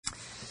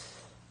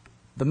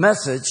The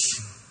message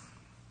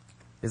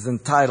is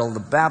entitled The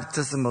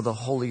Baptism of the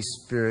Holy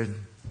Spirit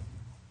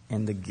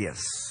and the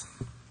Gifts.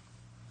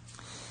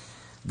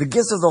 The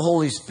gifts of the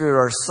Holy Spirit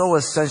are so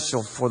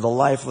essential for the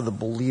life of the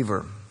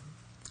believer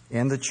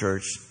and the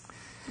church.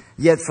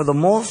 Yet for the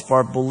most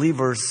part,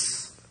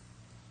 believers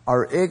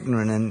are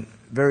ignorant and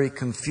very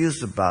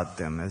confused about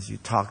them as you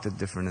talk to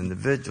different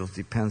individuals.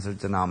 Depends on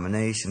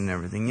denomination and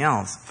everything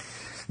else.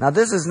 Now,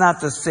 this is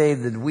not to say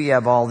that we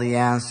have all the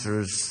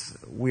answers.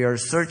 We are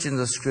searching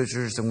the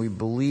Scriptures and we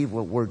believe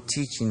what we're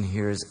teaching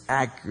here is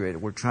accurate.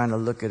 We're trying to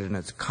look at it in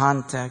its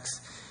context,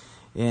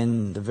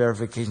 in the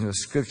verification of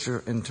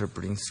Scripture,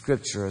 interpreting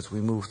Scripture as we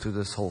move through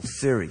this whole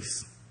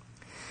series.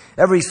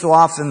 Every so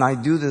often I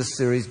do this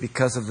series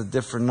because of the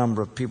different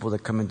number of people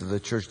that come into the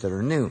church that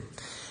are new.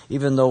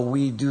 Even though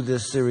we do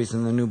this series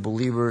in the new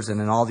believers and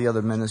in all the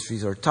other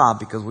ministries are taught,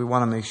 because we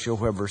want to make sure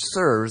whoever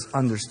serves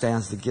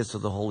understands the gifts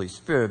of the Holy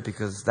Spirit,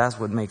 because that's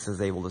what makes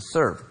us able to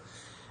serve,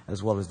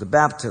 as well as the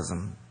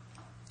baptism.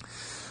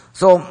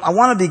 So I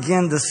want to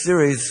begin this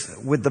series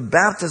with the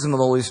baptism of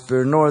the Holy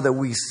Spirit in order that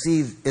we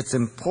see its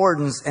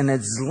importance and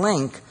its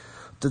link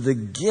to the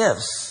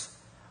gifts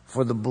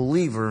for the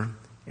believer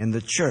in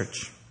the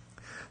church.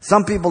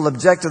 Some people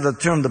object to the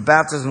term the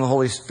baptism of the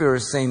Holy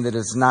Spirit, saying that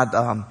it's not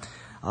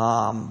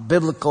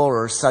biblical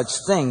or such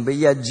thing, but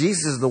yet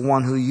Jesus is the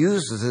one who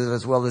uses it,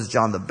 as well as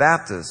John the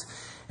Baptist.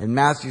 In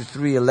Matthew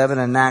 3:11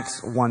 and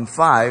Acts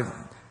 1:5,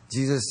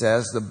 Jesus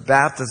says the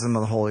baptism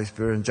of the Holy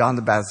Spirit, and John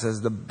the Baptist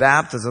says the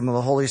baptism of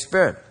the Holy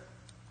Spirit.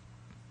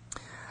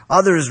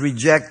 Others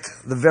reject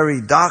the very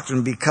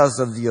doctrine because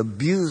of the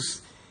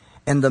abuse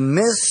and the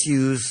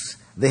misuse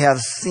they have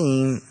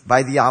seen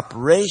by the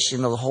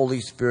operation of the Holy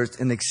Spirit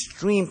in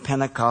extreme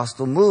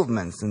Pentecostal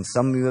movements. And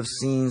some of you have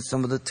seen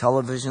some of the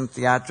television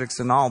theatrics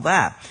and all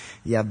that.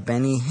 You have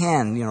Benny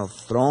Hinn,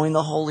 throwing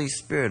the Holy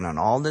Spirit and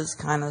all this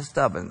kind of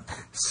stuff, and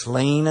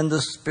slaying in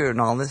the Spirit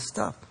and all this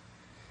stuff.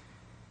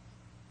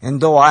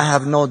 And though I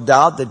have no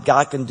doubt that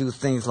God can do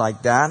things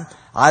like that,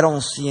 I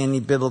don't see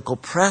any biblical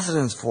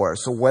precedence for it.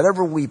 So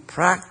whatever we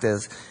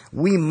practice,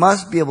 we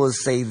must be able to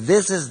say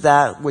this is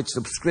that which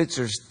the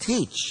Scriptures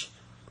teach.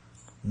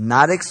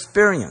 Not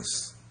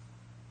experience,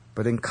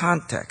 but in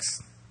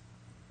context.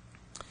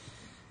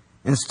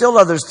 And still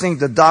others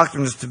think the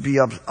doctrine is to be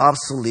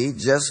obsolete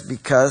just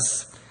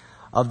because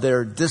of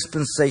their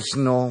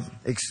dispensational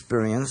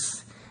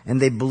experience.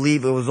 And they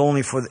believe it was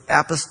only for the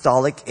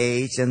apostolic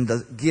age, and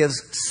the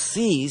gifts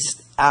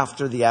ceased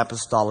after the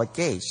apostolic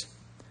age.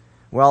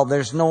 Well,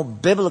 there's no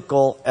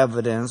biblical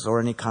evidence or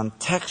any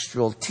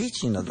contextual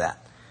teaching of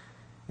that.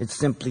 It's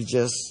simply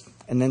just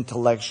an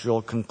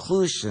intellectual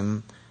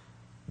conclusion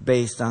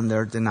based on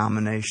their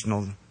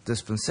denominational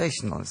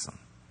dispensationalism.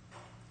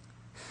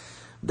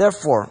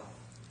 Therefore,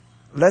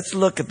 let's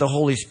look at the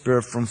Holy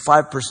Spirit from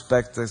 5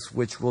 perspectives,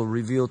 which will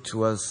reveal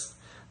to us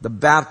the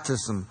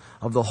baptism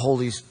of the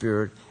Holy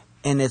Spirit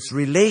and its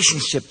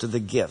relationship to the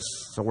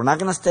gifts. So we're not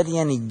going to study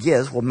any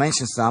gifts. We'll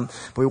mention some,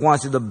 but we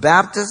want to see the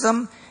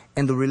baptism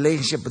and the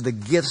relationship of the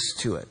gifts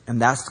to it. And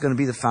that's going to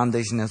be the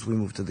foundation as we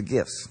move to the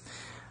gifts.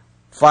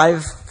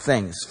 5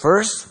 things.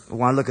 First, we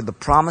want to look at the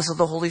promise of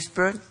the Holy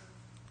Spirit.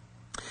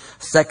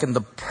 Second, the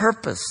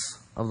purpose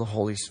of the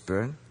Holy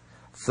Spirit.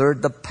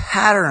 Third, the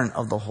pattern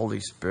of the Holy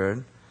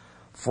Spirit.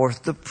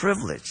 Fourth, the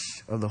privilege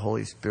of the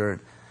Holy Spirit.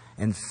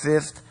 And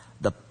fifth,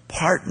 the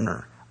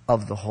partner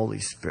of the Holy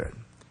Spirit.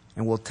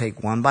 And we'll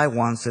take one by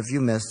one, so if you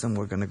missed them,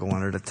 we're going to go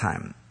one at a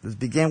time. Let's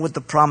begin with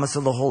the promise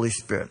of the Holy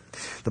Spirit.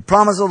 The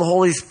promise of the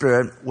Holy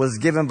Spirit was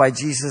given by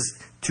Jesus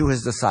to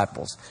His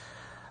disciples.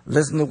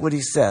 Listen to what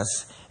He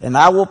says. And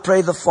I will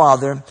pray the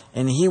Father,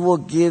 and He will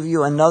give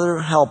you another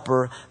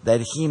helper, that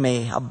He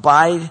may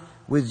abide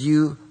with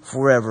you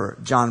forever.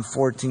 John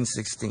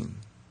 14:16.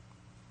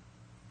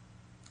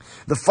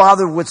 The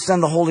Father would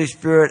send the Holy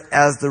Spirit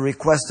as the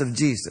request of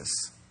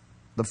Jesus.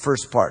 The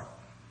first part.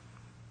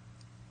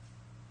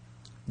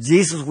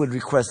 Jesus would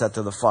request that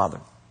to the Father.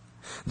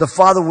 The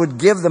Father would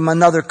give them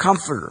another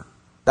comforter.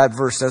 That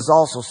verse says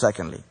also,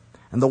 secondly.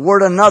 And the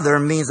word another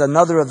means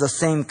another of the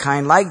same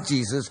kind like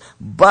Jesus,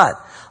 but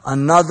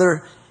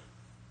another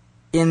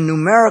in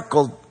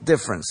numerical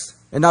difference.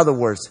 In other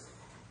words,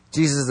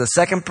 Jesus is the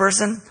second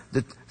person.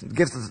 The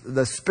gift of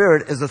the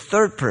Spirit is the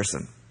third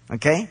person.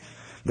 Okay?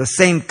 The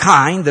same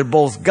kind. They're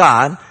both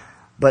God,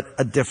 but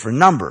a different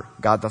number.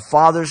 God the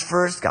Father's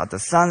first, God the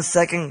Son's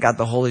second, God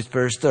the Holy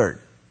Spirit's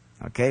third.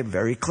 Okay?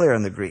 Very clear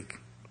in the Greek.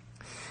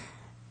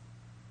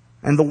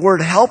 And the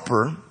word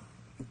helper,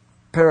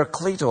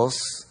 parakletos,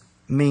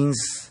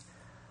 means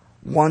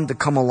one to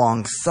come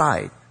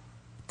alongside,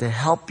 to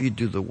help you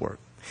do the work.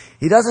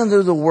 He doesn't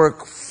do the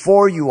work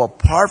for you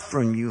apart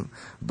from you,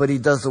 but He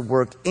does the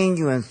work in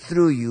you and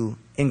through you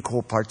in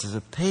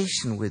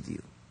co-participation with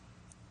you.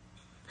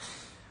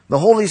 The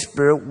Holy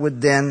Spirit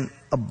would then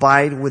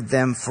abide with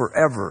them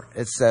forever,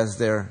 it says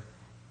there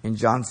in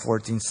John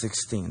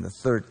 14:16, the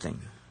third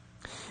thing.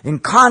 In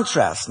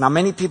contrast, now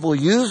many people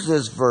use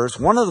this verse,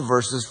 one of the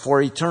verses,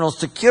 for eternal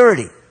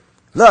security.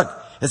 Look,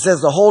 it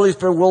says the Holy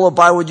Spirit will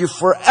abide with you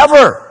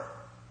forever.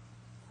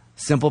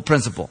 Simple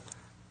principle.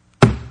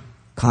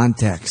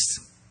 Context.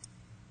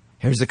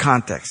 Here's the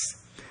context.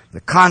 The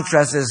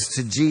contrast is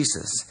to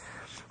Jesus,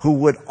 who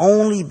would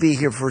only be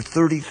here for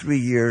 33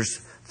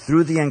 years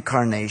through the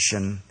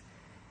incarnation.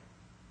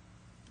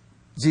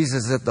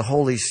 Jesus said the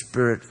Holy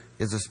Spirit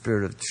is a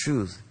spirit of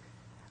truth.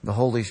 The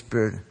Holy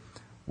Spirit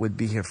would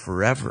be here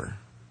forever.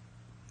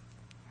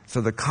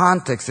 So the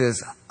context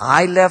is,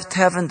 I left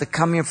heaven to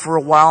come here for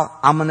a while.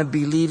 I'm going to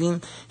be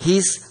leaving.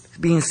 He's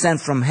being sent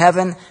from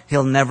heaven.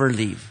 He'll never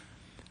leave.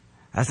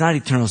 That's not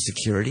eternal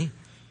security.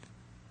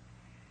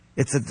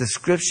 It's a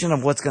description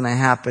of what's going to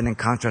happen in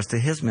contrast to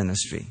his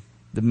ministry.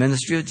 The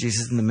ministry of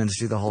Jesus and the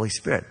ministry of the Holy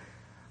Spirit.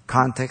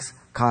 Context,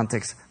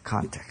 context,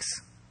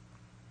 context.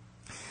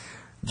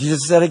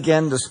 Jesus said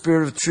again, the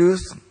Spirit of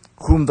truth,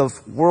 whom the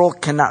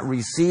world cannot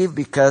receive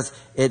because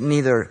it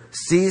neither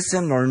sees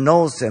him nor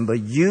knows him, but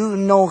you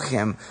know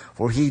him,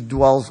 for he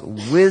dwells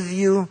with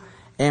you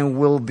and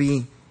will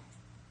be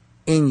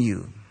in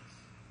you.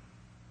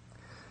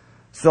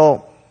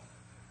 So,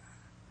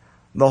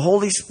 the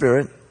Holy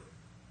Spirit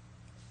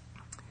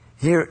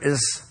here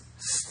is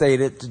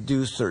stated to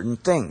do certain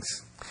things.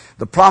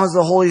 The promise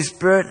of the Holy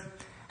Spirit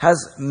has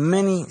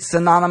many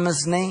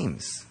synonymous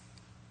names.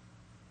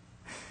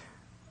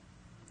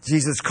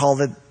 Jesus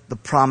called it the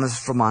promise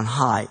from on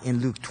high in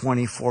Luke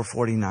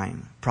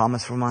 24:49.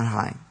 Promise from on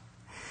high.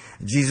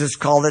 Jesus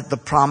called it the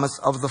promise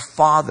of the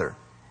Father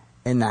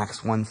in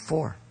Acts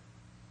 1:4.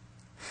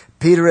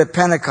 Peter at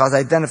Pentecost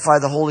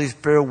identified the Holy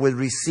Spirit with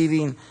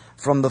receiving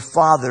from the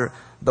Father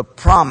the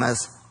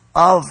promise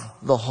of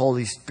the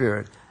Holy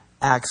Spirit.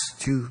 Acts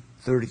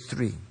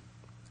 2:33.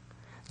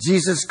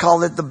 Jesus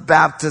called it the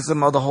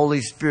baptism of the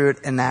Holy Spirit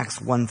in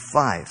Acts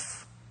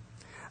 1:5.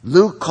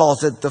 Luke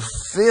calls it the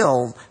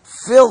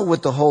filled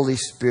with the Holy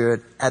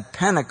Spirit at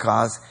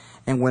Pentecost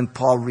and when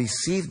Paul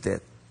received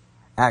it.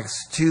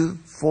 Acts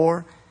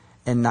 2:4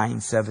 and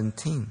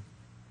 9:17.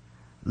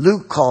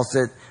 Luke calls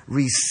it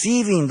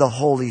receiving the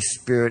Holy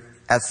Spirit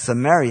at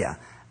Samaria.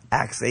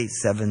 Acts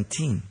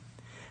 8:17.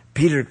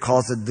 Peter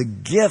calls it the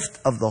gift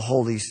of the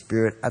Holy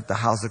Spirit at the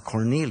house of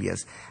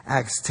Cornelius.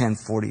 Acts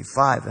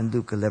 10:45 and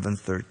Luke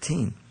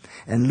 11:13.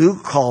 And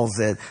Luke calls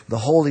it the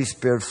Holy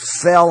Spirit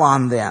fell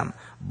on them,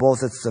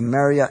 both at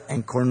Samaria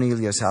and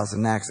Cornelius' house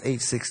in Acts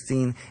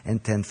 8:16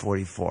 and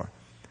 10:44.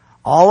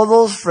 All of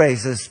those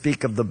phrases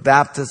speak of the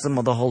baptism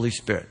of the Holy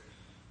Spirit.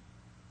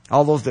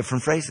 All those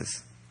different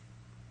phrases.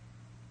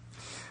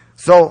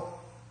 So,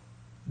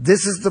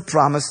 this is the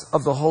promise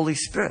of the Holy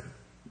Spirit.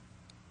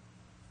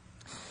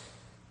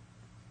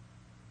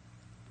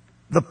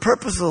 The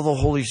purpose of the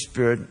Holy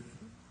Spirit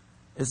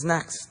is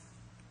next.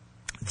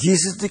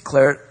 Jesus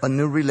declared a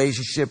new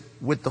relationship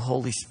with the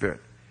Holy Spirit.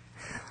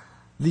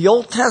 The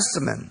Old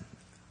Testament,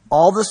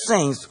 all the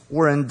saints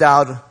were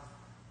endowed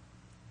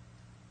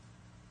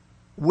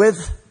with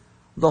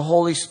the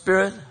Holy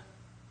Spirit?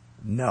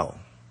 No.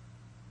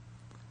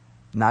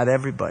 Not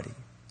everybody.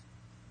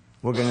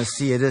 We're going to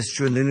see it is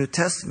true in the New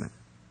Testament.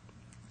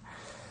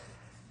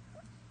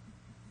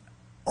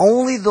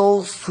 Only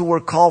those who were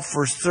called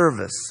for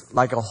service,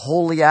 like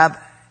Aholiab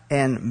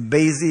and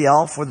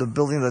Bezalel for the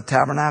building of the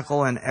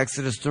tabernacle in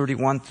Exodus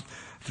 31-6,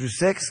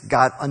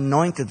 God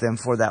anointed them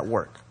for that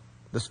work.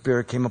 The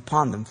Spirit came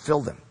upon them,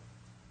 filled them.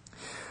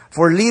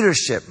 For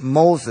leadership,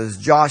 Moses,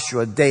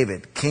 Joshua,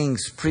 David,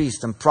 kings,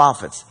 priests, and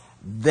prophets,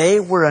 they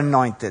were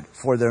anointed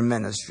for their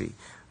ministry.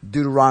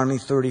 Deuteronomy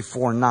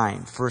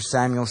 34:9, 1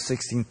 Samuel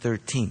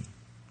 16:13.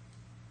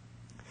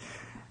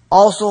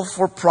 Also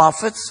for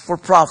prophets, for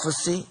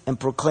prophecy and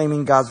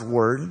proclaiming God's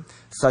word,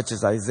 such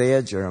as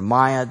Isaiah,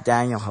 Jeremiah,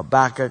 Daniel,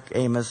 Habakkuk,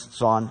 Amos,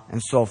 so on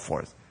and so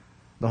forth.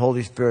 The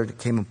Holy Spirit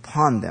came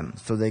upon them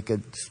so they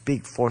could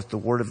speak forth the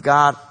word of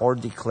God or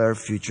declare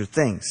future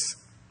things.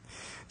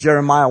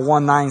 Jeremiah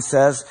 1:9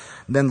 says,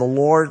 Then the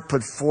Lord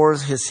put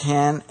forth his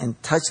hand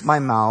and touched my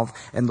mouth,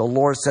 and the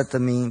Lord said to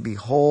me,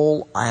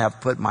 Behold, I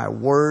have put my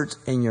words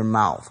in your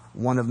mouth.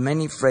 One of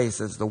many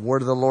phrases, the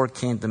word of the Lord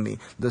came to me.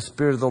 The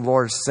Spirit of the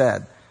Lord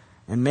said.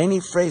 And many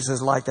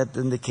phrases like that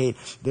indicate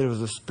there was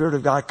the Spirit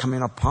of God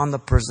coming upon the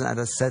person at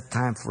a set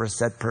time for a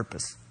set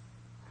purpose.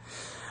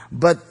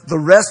 But the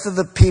rest of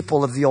the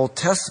people of the Old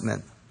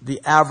Testament,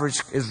 the average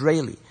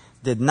Israeli,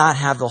 did not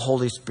have the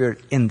Holy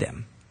Spirit in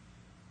them.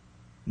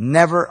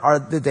 Never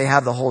did they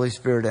have the Holy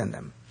Spirit in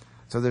them.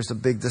 So there's a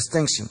big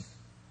distinction.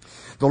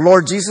 The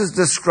Lord Jesus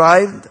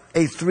described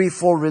a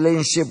threefold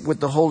relationship with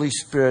the Holy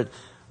Spirit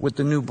with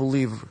the new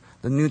believer,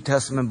 the New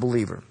Testament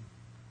believer.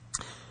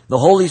 The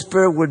Holy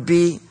Spirit would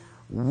be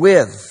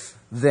with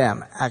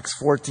them. Acts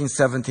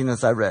 14:17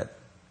 as I read.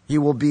 He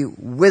will be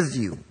with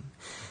you.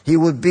 He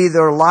would be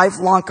their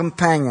lifelong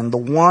companion, the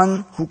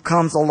one who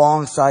comes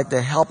alongside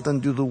to help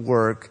them do the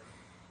work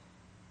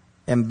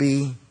and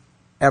be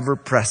ever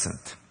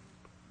present.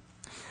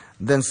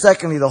 Then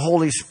secondly, the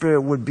Holy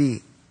Spirit would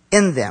be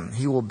in them.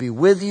 He will be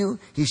with you.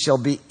 He shall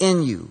be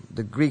in you.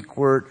 The Greek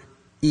word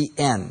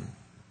en.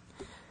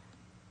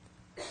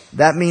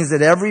 That means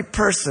that every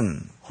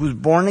person who's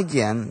born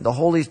again, the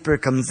Holy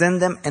Spirit comes in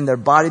them and their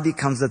body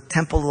becomes a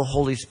temple of the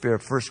Holy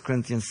Spirit. 1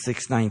 Corinthians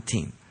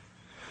 6:19.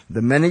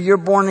 The minute you're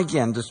born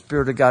again, the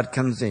Spirit of God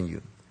comes in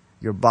you.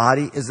 Your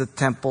body is a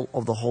temple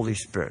of the Holy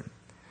Spirit.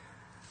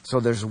 So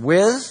there's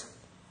with,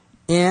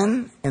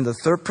 in, and the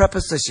third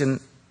preposition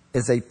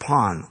is a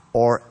pon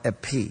or a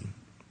p.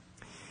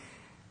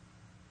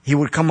 He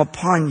would come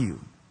upon you.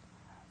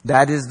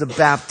 That is the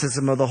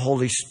baptism of the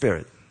Holy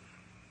Spirit.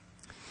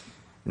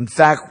 In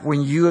fact,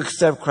 when you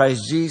accept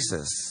Christ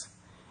Jesus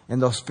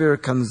and the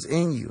Spirit comes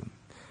in you,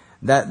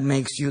 that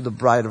makes you the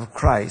bride of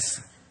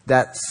Christ.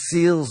 That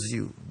seals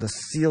you, the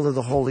seal of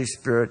the Holy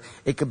Spirit.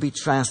 It could be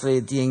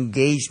translated the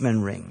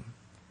engagement ring,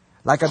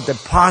 like a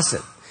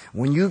deposit.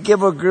 When you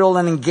give a girl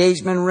an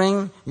engagement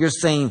ring, you're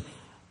saying,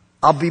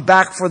 I'll be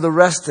back for the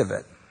rest of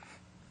it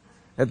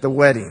at the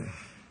wedding.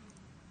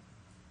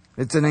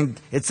 It's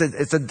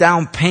a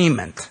down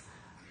payment,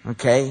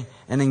 okay?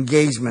 An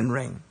engagement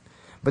ring.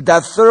 But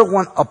that third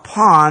one,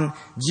 upon,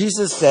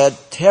 Jesus said,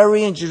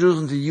 tarry in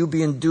Jerusalem till you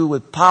be endued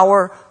with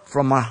power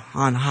from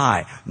on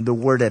high. The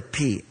word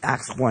epi,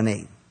 Acts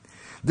 1:8.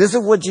 This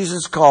is what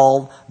Jesus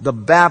called the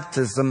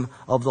baptism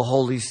of the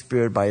Holy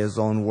Spirit by his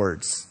own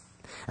words.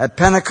 At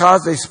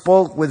Pentecost, they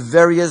spoke with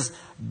various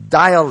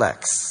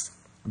dialects.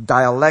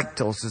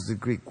 Dialectos is the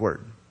Greek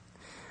word.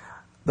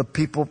 The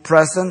people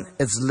present,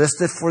 it's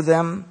listed for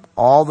them,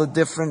 all the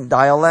different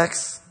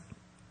dialects.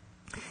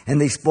 And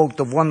they spoke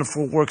the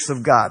wonderful works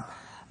of God.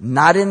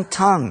 Not in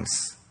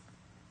tongues.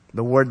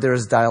 The word there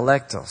is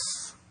dialectos.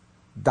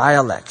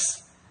 Dialects.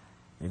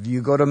 If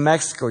you go to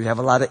Mexico, you have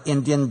a lot of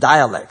Indian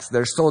dialects.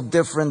 They're so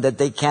different that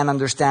they can't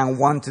understand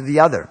one to the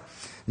other.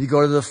 You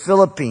go to the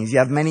Philippines, you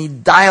have many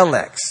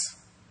dialects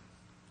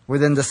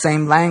within the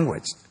same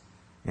language.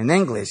 In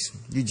English,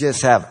 you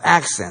just have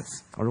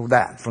accents or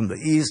that from the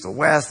east, the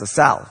west, the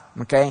south.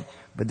 Okay?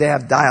 But they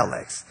have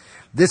dialects.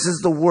 This is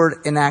the word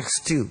in Acts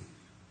 2.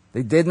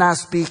 They did not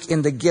speak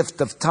in the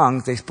gift of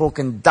tongues. They spoke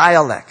in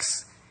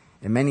dialects.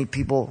 And many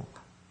people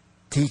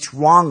teach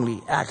wrongly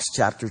Acts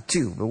chapter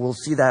 2. But we'll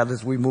see that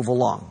as we move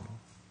along.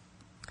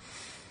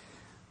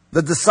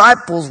 The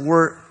disciples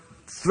were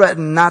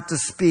threatened not to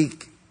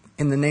speak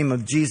in the name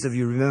of Jesus, if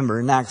you remember,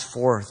 in Acts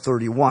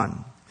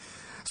 4:31.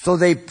 So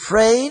they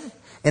prayed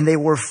and they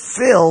were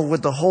filled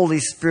with the Holy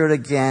Spirit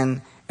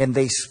again, and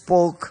they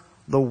spoke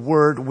the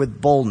word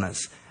with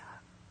boldness.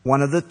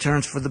 One of the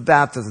terms for the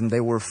baptism, they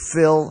were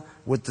filled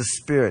with the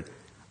Spirit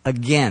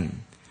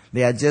again.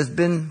 They had just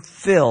been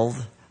filled,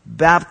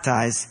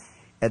 baptized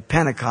at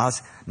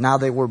Pentecost. Now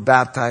they were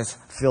baptized,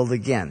 filled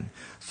again.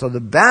 So the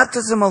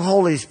baptism of the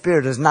Holy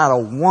Spirit is not a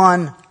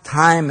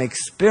one-time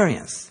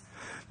experience,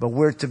 but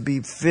we're to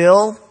be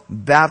filled,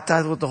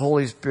 baptized with the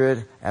Holy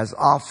Spirit as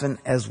often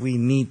as we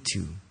need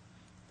to.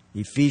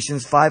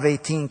 Ephesians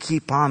 5:18,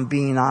 keep on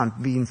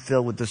being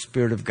filled with the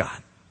Spirit of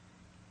God.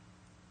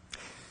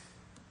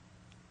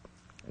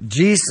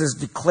 Jesus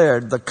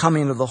declared the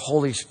coming of the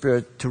Holy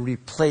Spirit to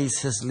replace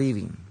his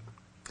leaving.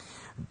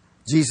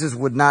 Jesus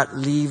would not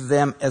leave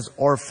them as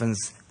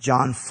orphans.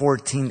 John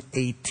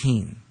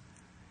 14:18.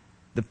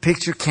 The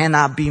picture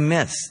cannot be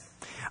missed.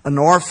 An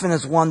orphan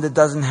is one that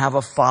doesn't have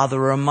a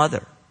father or a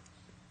mother.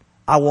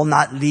 I will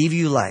not leave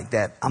you like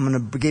that. I'm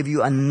going to give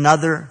you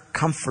another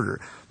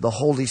comforter, the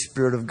Holy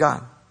Spirit of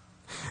God.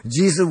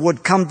 Jesus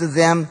would come to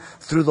them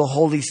through the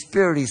Holy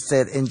Spirit, he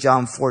said in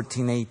John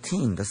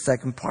 14:18, the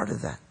second part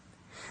of that.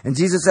 And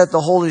Jesus said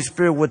the Holy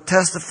Spirit would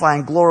testify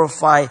and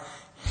glorify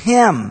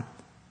him,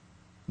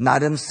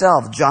 not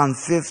himself. John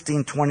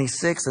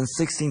 15:26 and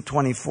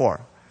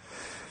 16:24.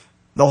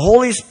 The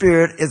Holy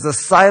Spirit is a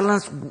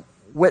silent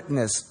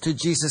witness to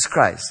Jesus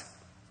Christ.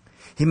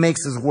 He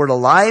makes his word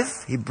alive.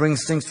 He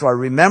brings things to our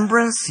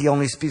remembrance. He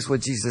only speaks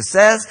what Jesus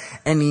says.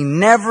 And he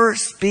never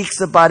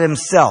speaks about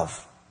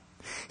himself.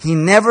 He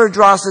never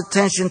draws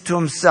attention to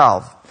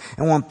himself.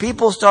 And when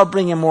people start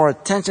bringing more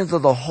attention to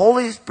the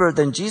Holy Spirit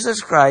than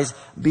Jesus Christ,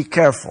 be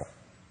careful.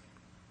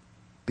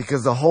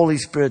 Because the Holy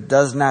Spirit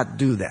does not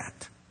do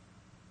that.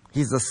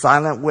 He's a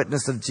silent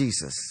witness of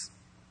Jesus.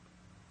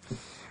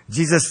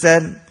 Jesus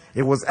said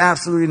it was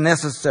absolutely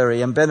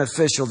necessary and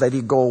beneficial that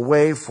he go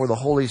away for the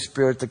Holy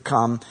Spirit to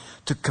come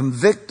to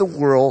convict the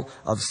world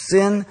of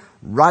sin,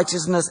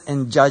 righteousness,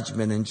 and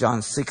judgment in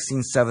John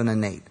 16:7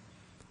 and 8.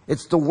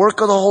 It's the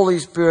work of the Holy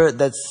Spirit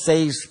that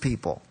saves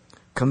people,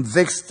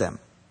 convicts them,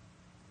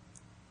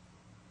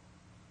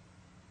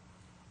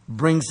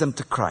 brings them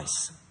to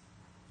Christ.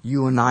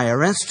 You and I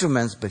are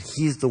instruments, but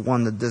he's the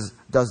one that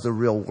does the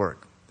real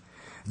work.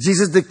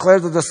 Jesus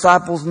declared the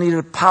disciples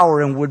needed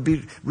power and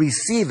would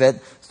receive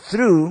it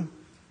through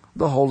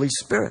the Holy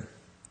Spirit.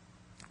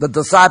 The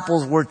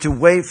disciples were to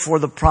wait for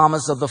the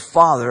promise of the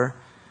Father,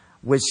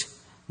 which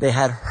they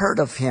had heard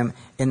of him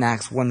in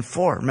Acts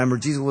 1:4. Remember,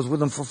 Jesus was with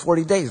them for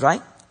 40 days,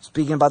 right?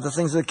 Speaking about the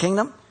things of the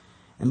kingdom.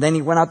 And then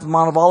he went out to the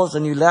Mount of Olives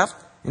and he left.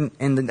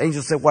 And the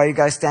angel said, why are you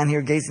guys standing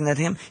here gazing at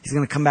him? He's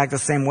going to come back the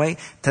same way.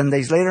 10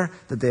 days later,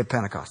 the day of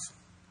Pentecost.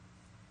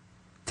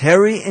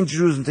 Tarry in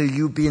Jerusalem till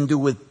you be endued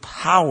with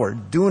power,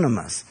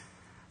 dunamis,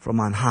 from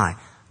on high.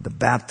 The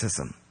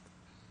baptism.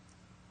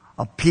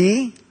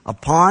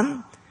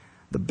 Upon,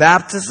 the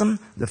baptism,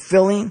 the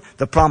filling,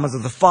 the promise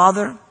of the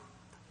Father,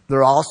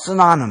 They're all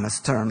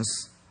synonymous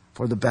terms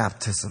for the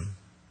baptism.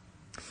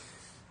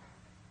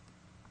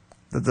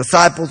 The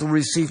disciples will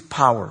receive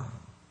power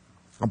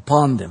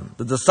upon them.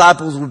 The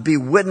disciples would be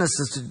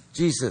witnesses to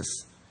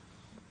Jesus.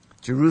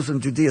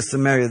 Jerusalem, Judea,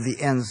 Samaria,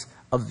 the ends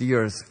of the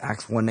earth,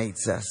 Acts 1:8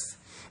 says.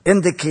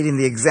 Indicating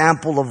the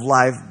example of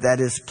life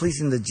that is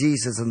pleasing to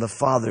Jesus and the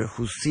Father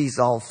who sees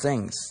all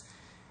things.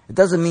 It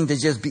doesn't mean to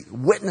just be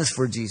witness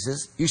for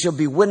Jesus. You shall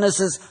be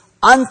witnesses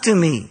unto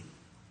me.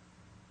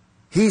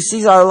 He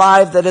sees our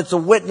life that it's a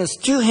witness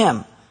to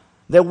Him.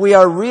 That we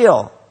are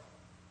real.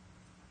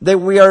 That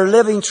we are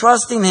living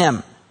trusting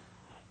Him.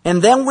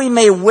 And then we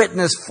may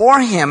witness for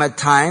Him at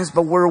times,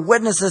 but we're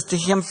witnesses to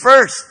Him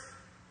first.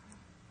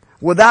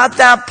 Without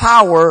that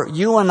power,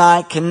 you and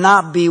I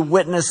cannot be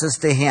witnesses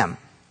to Him.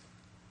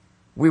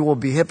 We will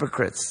be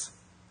hypocrites.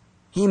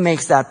 He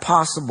makes that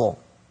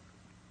possible.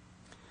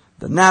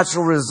 The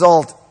natural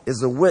result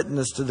is a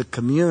witness to the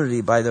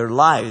community by their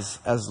lives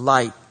as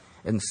light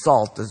and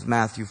salt, as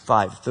Matthew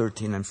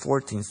 5:13 and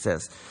 14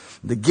 says.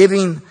 The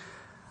giving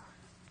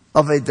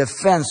of a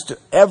defense to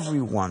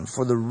everyone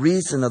for the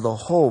reason of the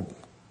hope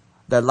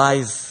that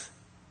lies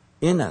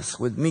in us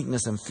with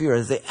meekness and fear,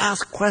 as they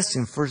ask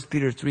questions, 1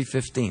 Peter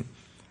 3:15.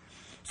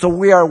 So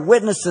we are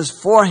witnesses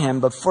for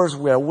Him, but first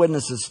we are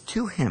witnesses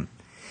to Him.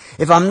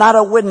 If I'm not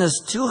a witness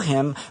to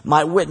Him,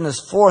 my witness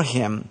for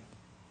Him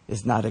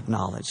is not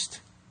acknowledged.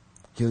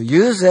 He'll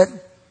use it,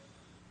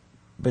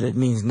 but it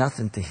means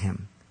nothing to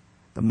Him.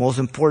 The most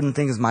important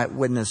thing is my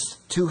witness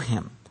to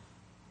Him.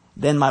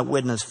 Then my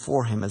witness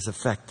for Him is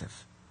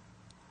effective.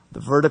 The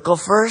vertical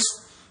first,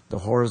 the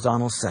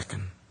horizontal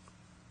second.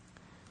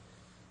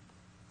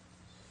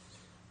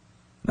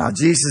 Now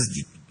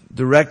Jesus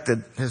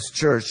directed His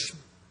church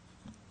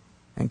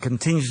and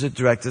continues to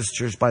direct His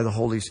church by the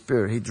Holy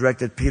Spirit. He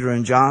directed Peter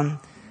and John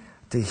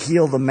to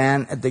heal the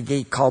man at the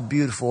gate called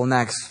Beautiful in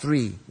Acts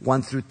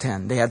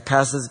 3:1-10. They had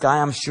passed this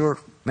guy, I'm sure,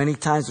 many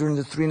times during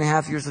the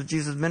 3.5 years of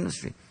Jesus'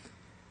 ministry.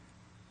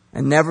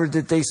 And never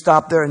did they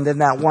stop there. And then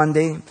that one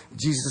day,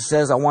 Jesus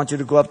says, I want you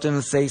to go up to them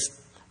and say,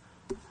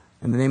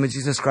 in the name of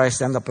Jesus Christ,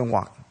 stand up and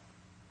walk.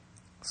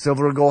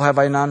 Silver or gold have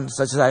I none,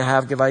 such as I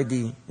have give I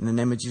thee. In the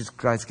name of Jesus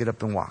Christ, get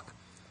up and walk.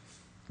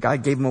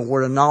 God gave him a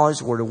word of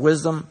knowledge, a word of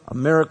wisdom, a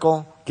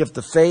miracle, gift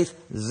of faith,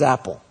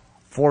 zapple.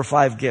 4 or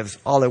 5 gifts,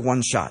 all at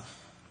one shot.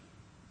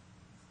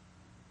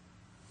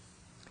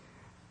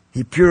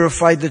 He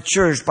purified the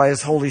church by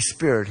His Holy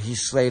Spirit. He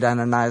slayed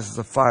Ananias as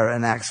a fire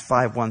in Acts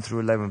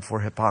 5:1-11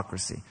 for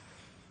hypocrisy.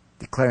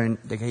 Declaring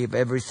they gave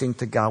everything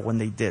to God when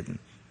they didn't.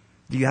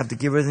 Do you have to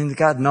give everything to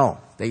God? No.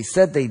 They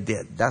said they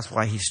did. That's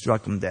why He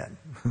struck them dead.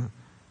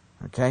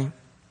 Okay?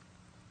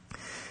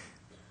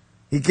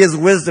 He gives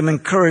wisdom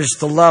and courage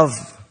to love,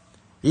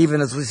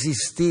 even as we see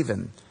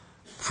Stephen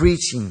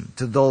preaching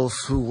to those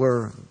who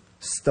were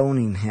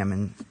stoning him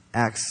in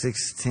Acts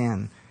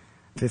 6:10,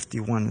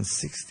 51 and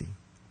 60.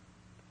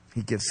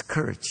 He gives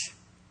courage,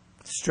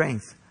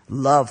 strength,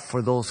 love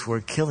for those who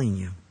are killing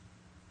you.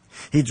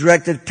 He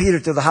directed Peter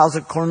to the house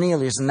of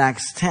Cornelius in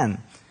Acts 10.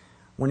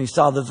 When he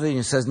saw the vision,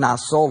 he says, not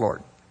so,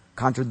 Lord.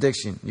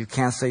 Contradiction. You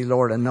can't say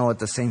Lord and no at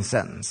the same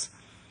sentence.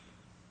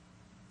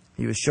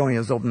 He was showing he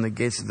was opening the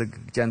gates of the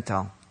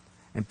Gentile.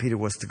 And Peter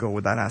was to go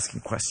without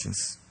asking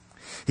questions.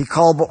 He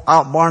called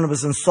out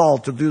Barnabas and Saul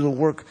to do the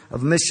work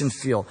of mission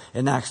field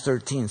in Acts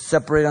 13.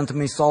 Separate unto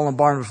me Saul and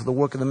Barnabas for the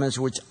work of the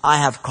ministry which I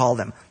have called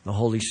them, the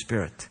Holy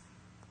Spirit.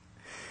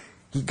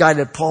 He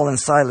guided Paul and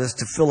Silas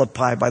to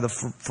Philippi by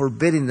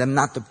forbidding them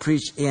not to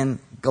preach in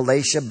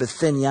Galatia,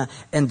 Bithynia,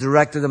 and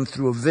directed them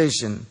through a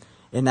vision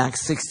in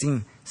Acts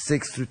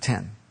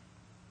 16:6-10.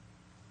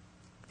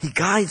 He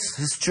guides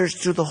His church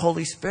through the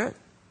Holy Spirit.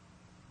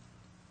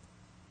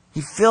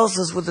 He fills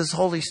us with His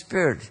Holy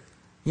Spirit.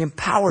 He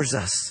empowers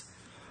us.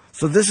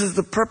 So this is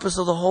the purpose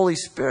of the Holy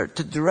Spirit,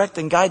 to direct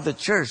and guide the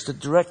church, to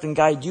direct and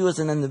guide you as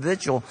an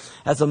individual,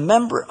 as a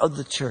member of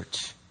the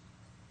church.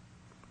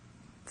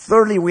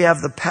 Thirdly, we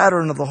have the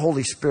pattern of the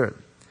Holy Spirit.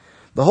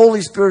 The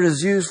Holy Spirit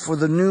is used for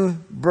the new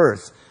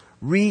birth,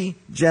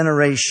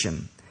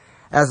 regeneration,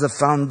 as a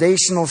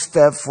foundational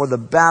step for the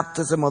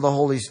baptism of the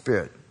Holy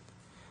Spirit.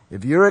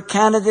 If you're a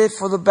candidate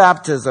for the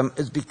baptism,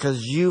 it's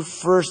because you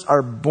first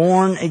are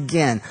born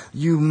again.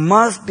 You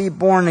must be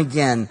born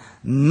again.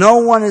 No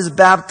one is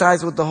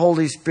baptized with the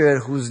Holy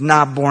Spirit who's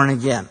not born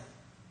again.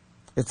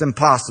 It's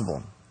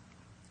impossible.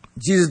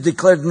 Jesus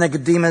declared to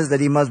Nicodemus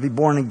that he must be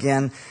born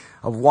again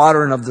of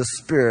water and of the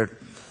Spirit,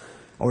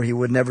 or he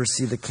would never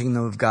see the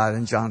kingdom of God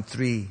in John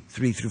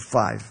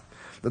 3:3-5.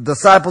 The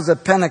disciples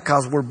at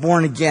Pentecost were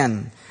born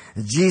again.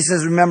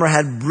 Jesus, remember,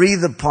 had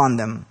breathed upon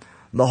them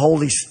the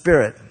Holy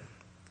Spirit.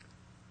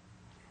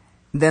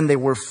 Then they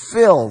were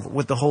filled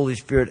with the Holy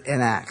Spirit in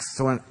Acts.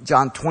 So in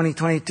John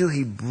 20:22,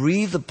 He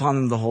breathed upon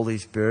them the Holy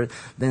Spirit.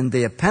 Then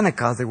day of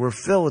Pentecost, they were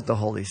filled with the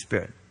Holy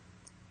Spirit.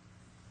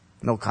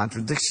 No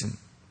contradiction.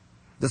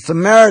 The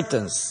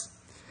Samaritans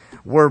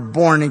were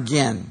born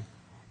again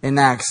in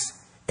Acts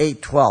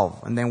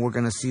 8:12. And then we're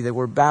going to see they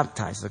were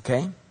baptized,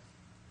 okay?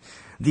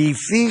 The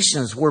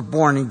Ephesians were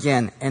born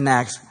again in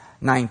Acts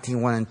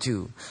 19, 1 and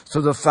 2.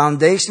 So the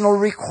foundational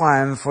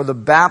requirement for the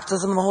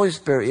baptism of the Holy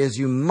Spirit is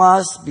you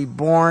must be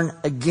born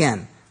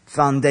again.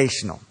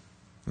 Foundational.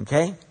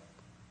 Okay?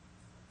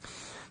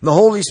 The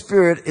Holy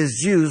Spirit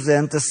is used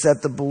then to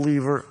set the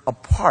believer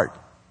apart.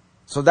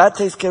 So that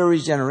takes care of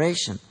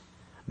regeneration.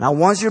 Now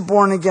once you're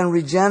born again,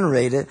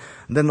 regenerated,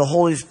 then the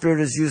Holy Spirit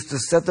is used to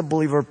set the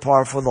believer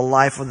apart for the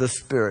life of the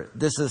Spirit.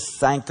 This is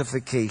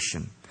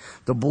sanctification.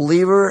 The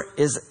believer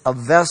is a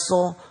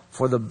vessel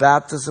for the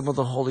baptism of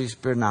the Holy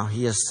Spirit. Now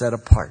he is set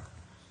apart.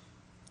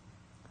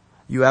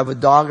 You have a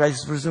dog, I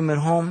presume, at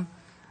home.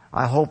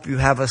 I hope you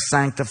have a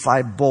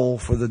sanctified bowl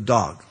for the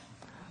dog.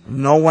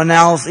 No one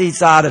else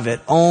eats out of it.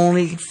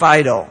 Only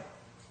Fido.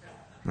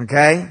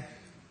 Okay?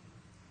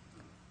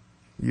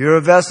 You're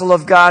a vessel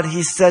of God.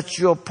 He sets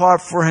you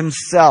apart for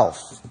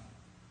Himself.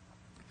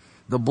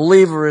 The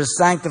believer is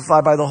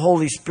sanctified by the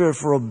Holy Spirit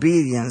for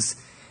obedience,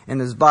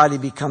 and his body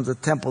becomes a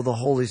temple of the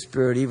Holy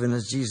Spirit, even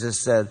as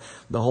Jesus said,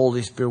 the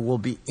Holy Spirit will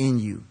be in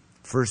you.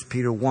 1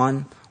 Peter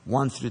 1,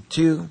 1 through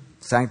 2,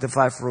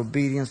 sanctified for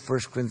obedience. 1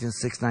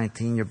 Corinthians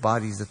 6:19, your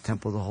body is the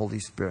temple of the Holy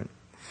Spirit.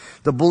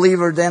 The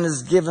believer then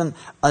is given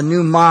a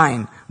new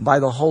mind by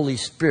the Holy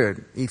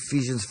Spirit.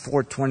 Ephesians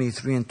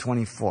 4:23 and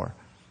 24.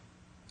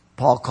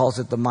 Paul calls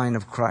it the mind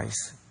of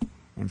Christ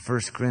in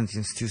 1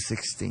 Corinthians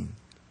 2:16.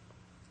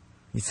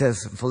 He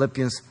says in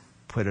Philippians,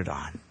 put it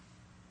on.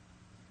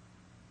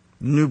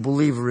 The new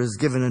believer is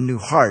given a new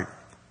heart,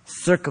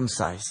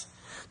 circumcised,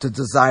 to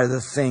desire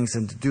the things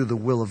and to do the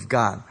will of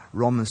God.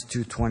 Romans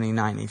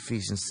 2:29,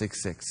 Ephesians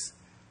 6:6.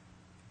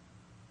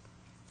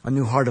 A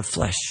new heart of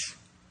flesh.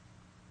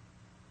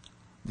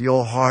 The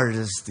old heart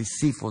is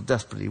deceitful,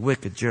 desperately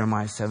wicked.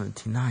 Jeremiah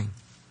 17:9.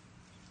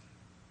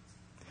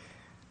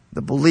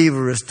 The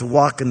believer is to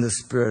walk in the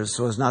Spirit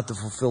so as not to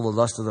fulfill the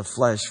lust of the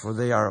flesh, for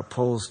they are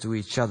opposed to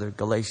each other.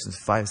 Galatians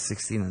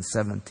 5:16 and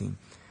 17.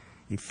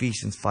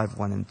 Ephesians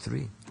 5:1 and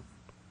 3.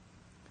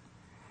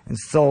 And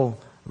so,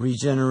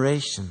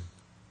 regeneration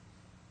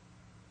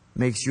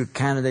makes you a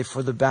candidate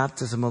for the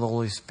baptism of the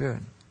Holy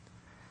Spirit.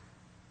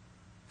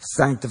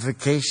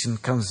 Sanctification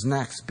comes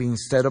next, being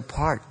set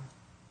apart.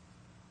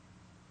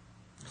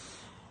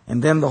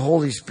 And then the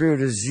Holy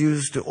Spirit is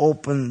used to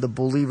open the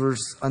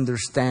believer's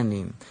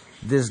understanding.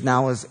 This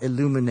now is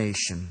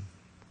illumination.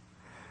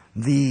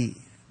 The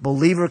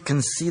believer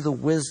can see the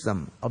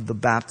wisdom of the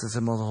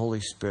baptism of the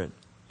Holy Spirit.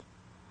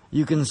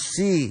 You can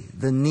see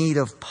the need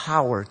of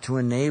power to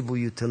enable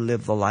you to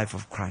live the life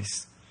of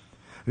Christ.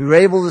 You're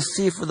able to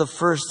see for the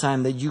first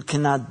time that you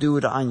cannot do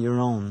it on your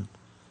own.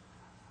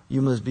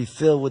 You must be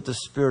filled with the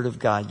Spirit of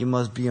God. You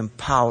must be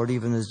empowered,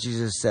 even as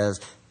Jesus says,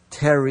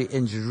 tarry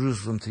in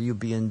Jerusalem till you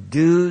be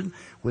endued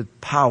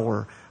with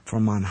power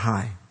from on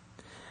high.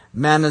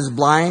 Man is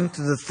blind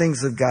to the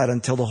things of God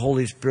until the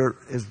Holy Spirit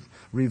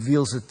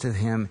reveals it to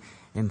him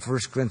in 1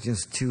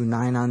 Corinthians 2,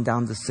 9 on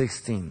down to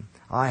 16.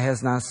 Eye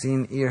has not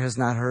seen, ear has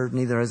not heard,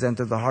 neither has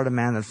entered the heart of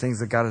man the things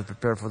that God has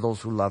prepared for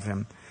those who love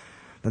Him.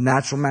 The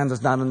natural man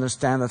does not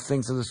understand the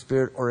things of the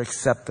Spirit or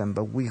accept them,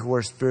 but we who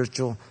are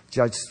spiritual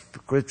judge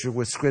Scripture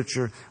with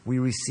Scripture. We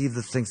receive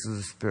the things of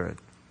the Spirit.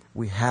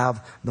 We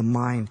have the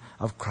mind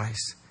of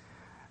Christ.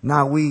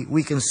 Now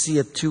we can see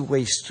a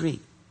two-way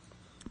street.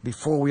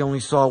 Before we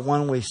only saw a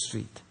one-way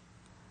street.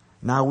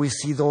 Now we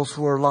see those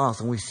who are lost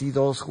and we see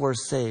those who are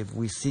saved.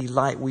 We see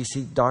light, we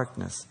see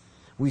darkness.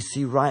 We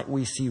see right,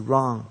 we see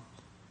wrong.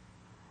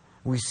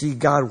 We see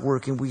God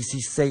working, we see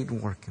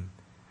Satan working.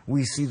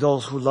 We see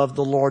those who love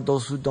the Lord,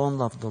 those who don't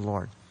love the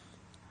Lord.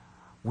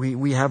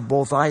 We have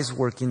both eyes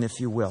working, if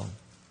you will.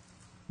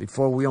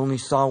 Before we only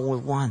saw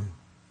with one.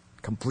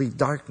 Complete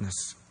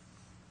darkness.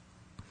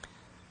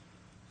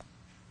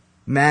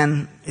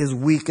 Man is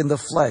weak in the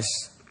flesh.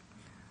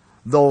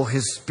 Though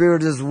his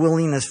spirit is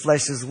willing, his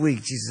flesh is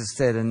weak, Jesus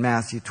said in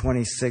Matthew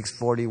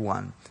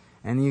 26:41.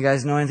 And you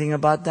guys know anything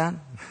about that?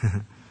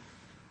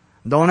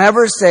 Don't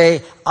ever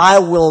say, I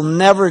will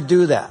never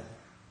do that.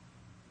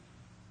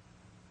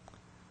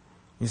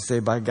 You say,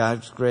 by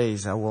God's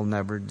grace, I will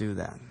never do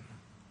that.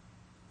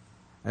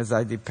 As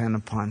I depend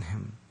upon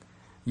Him.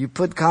 You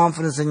put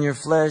confidence in your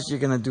flesh, you're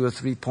going to do a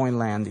 3-point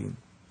landing.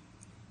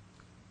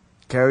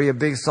 Carry a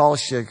big salt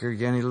shaker, you're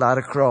going to eat a lot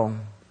of crow.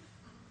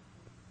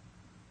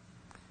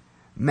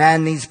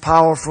 Man needs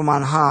power from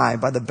on high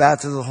by the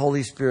baptism of the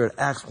Holy Spirit.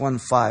 Acts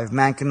 1:5.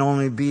 Man can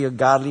only be a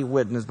godly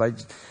witness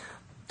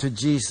to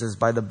Jesus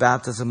by the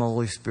baptism of the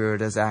Holy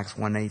Spirit, as Acts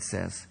 1:8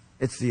 says.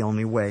 It's the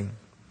only way.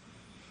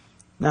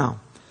 Now,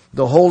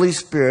 the Holy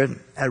Spirit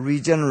at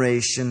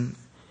regeneration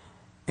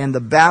and the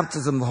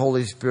baptism of the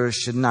Holy Spirit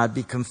should not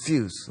be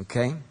confused.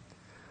 Okay?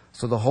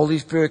 So the Holy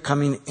Spirit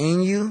coming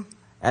in you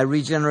at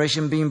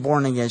regeneration, being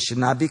born again, should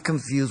not be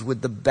confused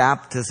with the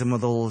baptism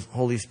of the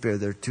Holy Spirit.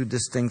 They're two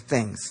distinct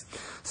things.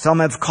 Some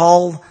have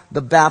called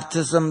the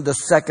baptism the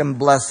second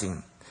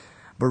blessing.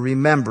 But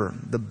remember,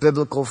 the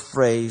biblical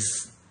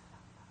phrase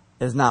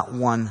is not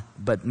one,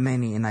 but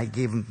many, and I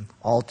gave them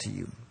all to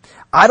you.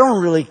 I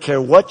don't really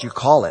care what you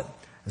call it,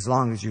 as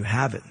long as you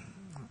have it.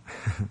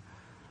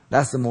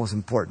 That's the most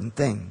important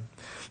thing.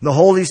 The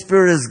Holy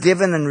Spirit is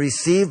given and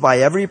received by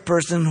every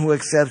person who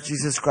accepts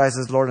Jesus Christ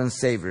as Lord and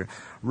Savior.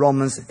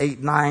 Romans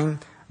 8:9,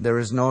 there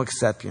is no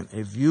exception.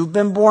 If you've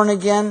been born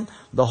again,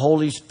 the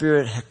Holy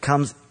Spirit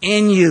comes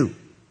in you.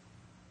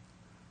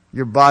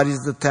 Your body is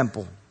the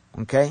temple.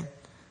 Okay?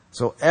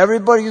 So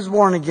everybody who's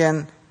born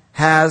again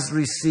has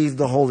received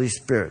the Holy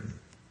Spirit.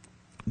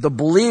 The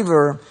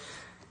believer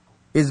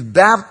is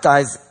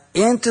baptized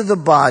into the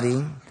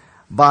body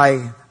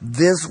by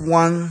this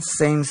one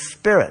same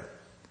Spirit.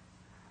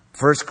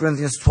 1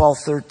 Corinthians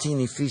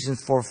 12:13,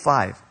 Ephesians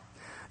 4:5.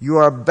 You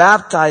are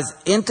baptized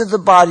into the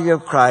body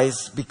of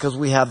Christ because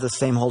we have the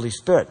same Holy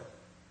Spirit.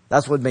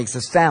 That's what makes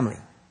us family.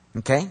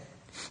 Okay?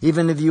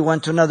 Even if you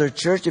went to another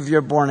church, if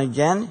you're born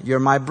again, you're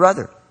my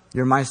brother.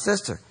 You're my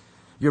sister.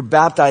 You're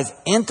baptized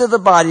into the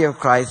body of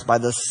Christ by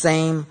the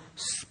same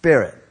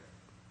Spirit.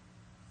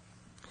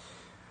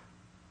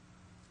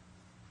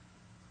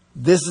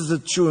 This is a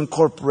true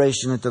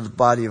incorporation into the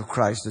body of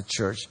Christ, the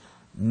church.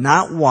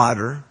 Not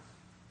water,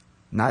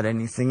 not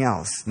anything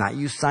else. Not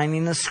you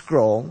signing a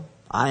scroll.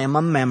 I am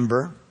a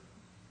member.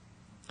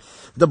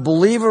 The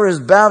believer is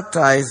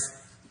baptized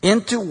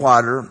into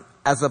water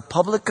as a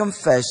public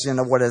confession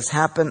of what has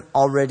happened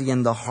already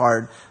in the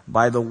heart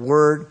by the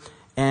Word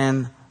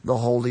and the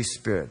Holy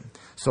Spirit.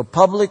 So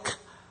public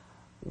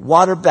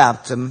water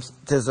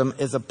baptism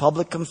is a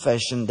public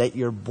confession that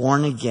you're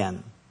born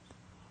again.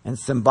 And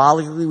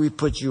symbolically we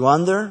put you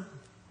under,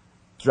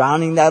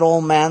 drowning that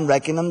old man,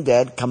 wrecking him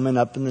dead, coming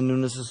up in the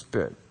newness of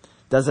spirit.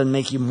 Doesn't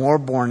make you more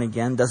born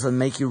again. Doesn't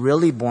make you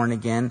really born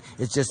again.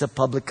 It's just a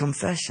public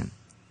confession.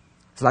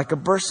 It's like a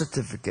birth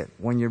certificate.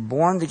 When you're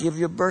born, they give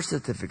you a birth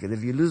certificate.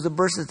 If you lose a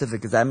birth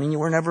certificate, does that mean you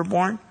were never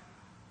born?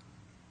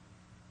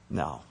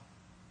 No.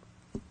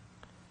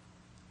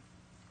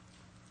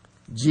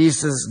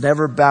 Jesus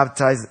never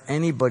baptized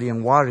anybody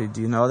in water. Do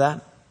you know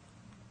that?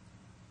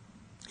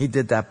 He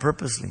did that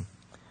purposely.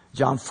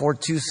 John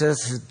 4:2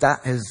 says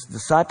his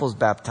disciples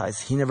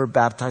baptized. He never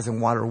baptized in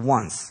water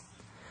once.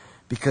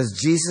 Because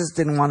Jesus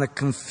didn't want to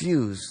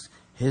confuse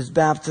his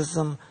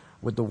baptism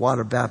with the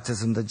water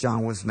baptism that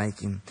John was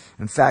making.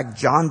 In fact,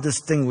 John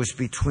distinguished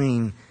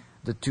between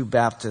the two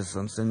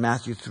baptisms in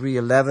Matthew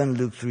 3:11,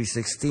 Luke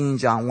 3:16,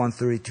 John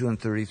 1:32 and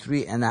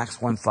 33, and Acts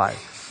 1:5.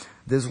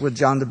 This is what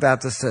John the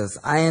Baptist says.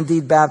 I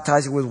indeed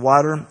baptize you with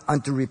water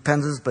unto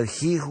repentance, but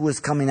he who is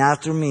coming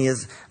after me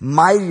is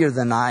mightier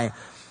than I,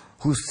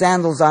 whose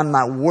sandals I'm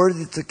not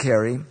worthy to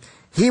carry.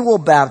 He will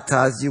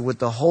baptize you with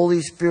the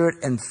Holy Spirit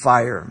and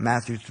fire.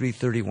 Matthew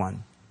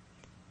 3:31.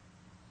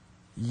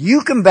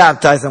 You can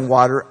baptize in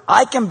water.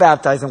 I can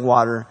baptize in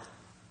water.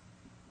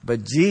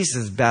 But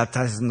Jesus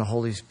baptizes in the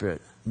Holy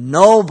Spirit.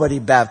 Nobody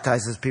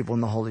baptizes people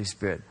in the Holy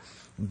Spirit.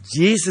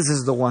 Jesus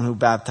is the one who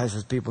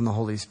baptizes people in the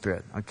Holy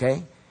Spirit.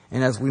 Okay?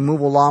 And as we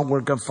move along,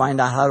 we're going to find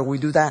out how do we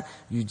do that.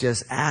 You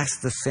just ask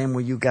the same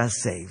way you got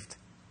saved.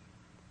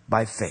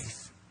 By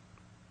faith.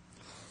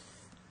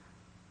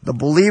 The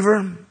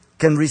believer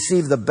can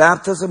receive the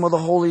baptism of the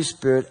Holy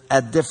Spirit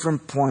at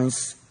different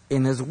points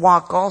in his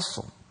walk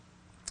also.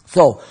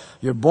 So,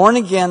 you're born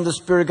again, the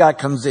Spirit of God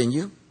comes in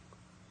you.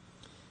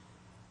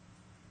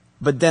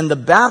 But then the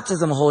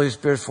baptism of the Holy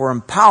Spirit for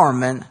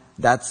empowerment,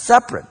 that's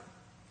separate.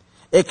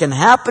 It can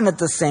happen at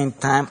the same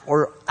time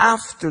or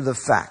after the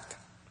fact.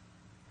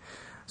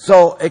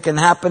 So, it can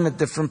happen at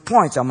different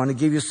points. I'm going to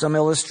give you some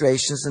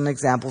illustrations and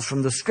examples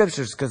from the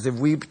Scriptures, because if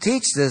we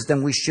teach this,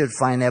 then we should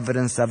find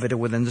evidence of it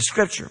within the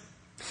Scripture.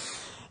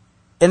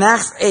 In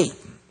Acts 8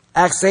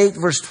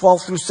 verse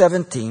 12 through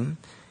 17,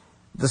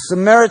 the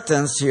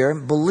Samaritans here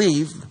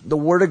believed the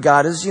Word of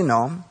God, as you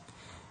know.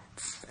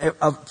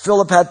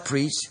 Philip had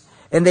preached,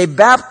 and they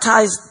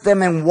baptized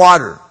them in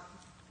water,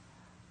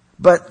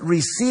 but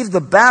received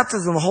the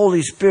baptism of the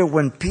Holy Spirit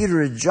when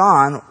Peter and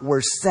John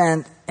were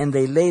sent and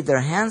they laid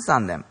their hands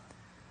on them.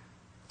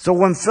 So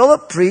when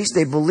Philip preached,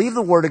 they believed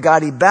the Word of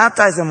God. He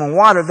baptized them in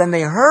water. Then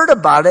they heard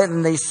about it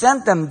and they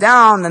sent them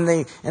down, and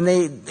they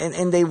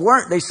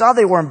saw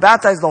they weren't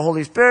baptized in the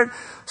Holy Spirit.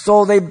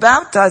 So they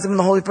baptized them in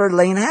the Holy Spirit,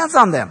 laying hands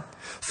on them.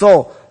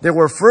 So they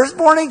were first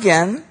born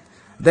again,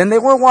 then they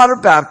were water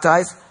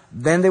baptized,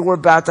 then they were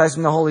baptized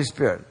in the Holy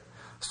Spirit.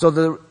 So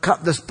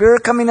the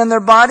Spirit coming in their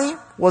body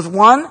was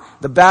one,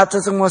 the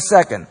baptism was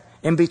second.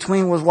 In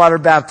between was water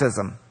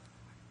baptism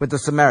with the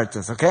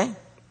Samaritans, okay?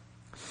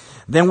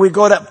 Then we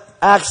go to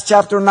Acts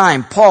chapter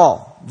 9,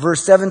 Paul,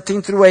 verse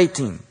 17 through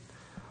 18.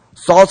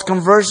 Saul's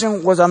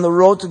conversion was on the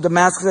road to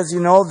Damascus, as you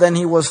know. Then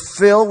he was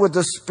filled with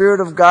the Spirit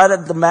of God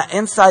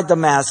inside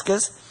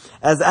Damascus,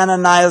 as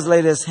Ananias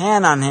laid his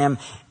hand on him,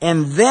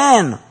 and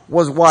then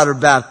was water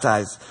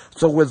baptized.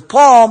 So with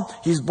Paul,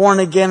 he's born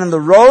again in the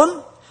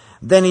road,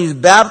 then he's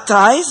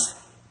baptized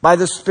by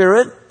the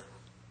Spirit,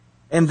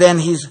 and then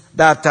he's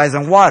baptized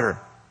in water.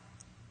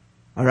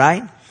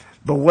 Alright?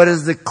 But what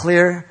is the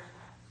clear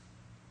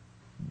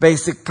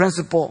basic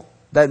principle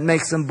that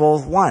makes them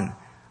both one?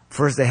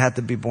 First, they had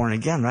to be born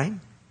again, right?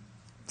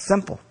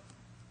 Simple.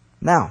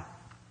 Now,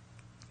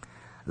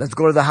 let's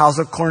go to the house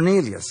of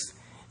Cornelius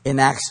in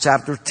Acts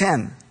chapter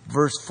 10,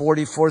 verse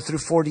 44 through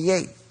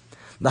 48.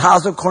 The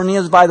house of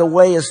Cornelius, by the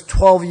way, is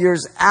 12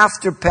 years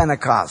after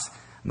Pentecost.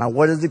 Now,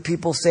 what do the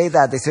people say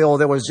that? They say, oh,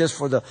 that was just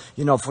for the,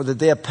 for the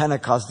day of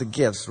Pentecost, the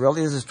gifts.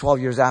 Really, this is 12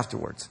 years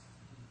afterwards.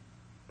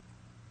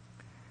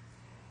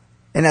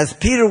 And as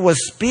Peter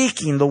was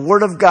speaking the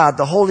word of God,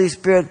 the Holy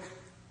Spirit,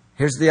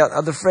 here's the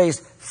other phrase,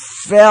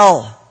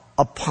 fell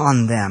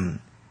upon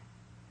them.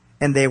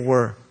 And they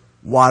were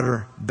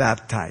water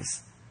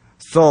baptized.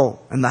 So,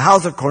 in the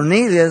house of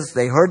Cornelius,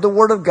 they heard the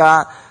word of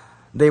God.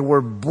 They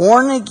were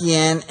born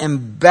again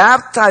and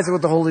baptized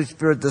with the Holy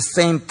Spirit at the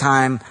same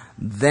time.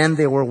 Then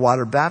they were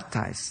water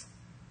baptized.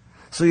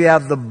 So you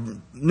have the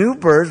new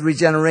birth,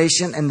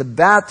 regeneration, and the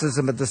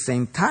baptism at the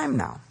same time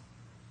now.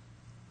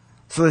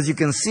 So as you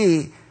can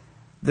see,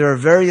 there are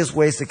various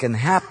ways it can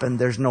happen.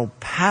 There's no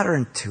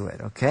pattern to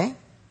it, okay?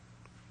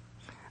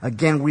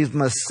 Again, we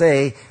must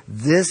say,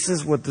 this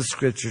is what the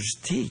Scriptures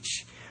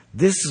teach.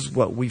 This is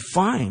what we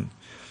find.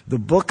 The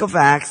book of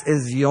Acts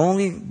is the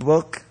only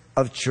book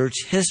of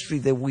church history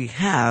that we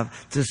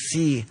have to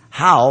see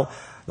how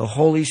the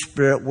Holy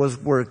Spirit was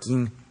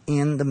working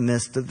in the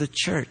midst of the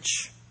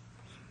church.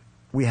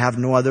 We have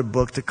no other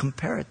book to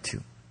compare it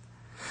to.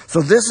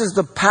 So this is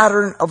the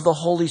pattern of the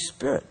Holy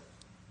Spirit.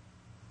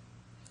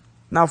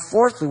 Now,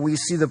 fourthly, we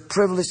see the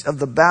privilege of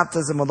the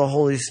baptism of the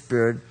Holy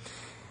Spirit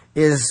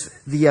is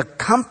the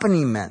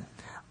accompaniment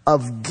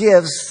of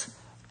gifts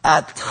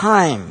at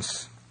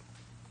times.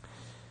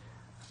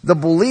 The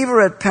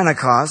believer at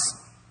Pentecost,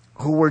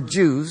 who were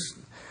Jews,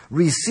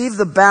 received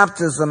the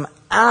baptism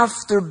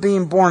after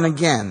being born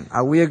again.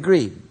 Are we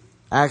agreed?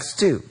 Acts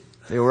 2.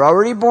 They were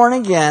already born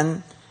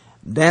again,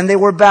 then they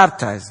were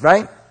baptized,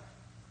 right?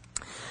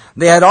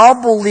 They had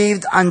all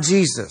believed on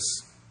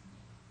Jesus.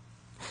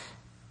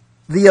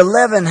 The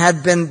 11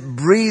 had been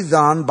breathed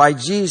on by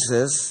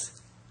Jesus,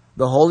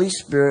 the Holy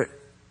Spirit,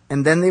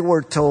 and then they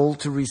were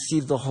told to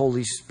receive the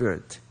Holy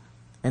Spirit.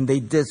 And they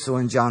did so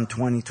in John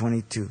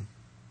 20:22.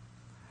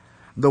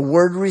 The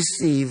word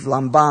receive,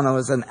 lambano,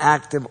 is an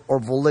active or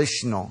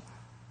volitional,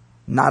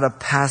 not a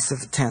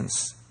passive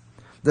tense.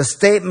 The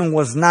statement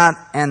was not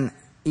an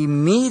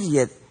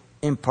immediate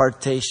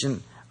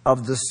impartation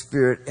of the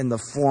Spirit in the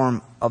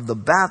form of the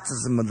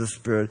baptism of the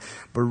Spirit,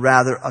 but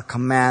rather a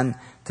command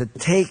to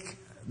take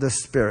the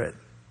Spirit.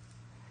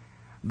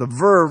 The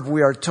verb,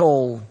 we are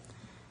told,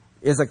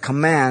 is a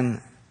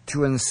command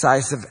to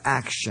incisive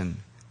action.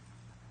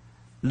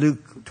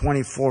 Luke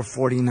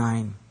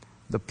 24:49,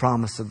 the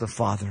promise of the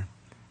Father.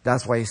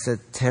 That's why he said,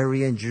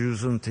 tarry in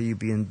Jerusalem till you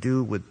be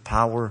endued with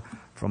power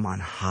from on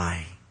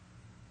high.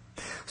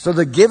 So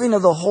the giving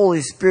of the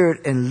Holy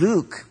Spirit in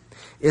Luke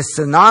is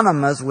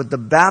synonymous with the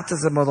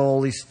baptism of the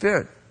Holy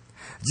Spirit.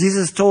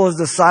 Jesus told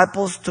his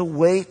disciples to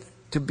wait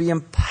to be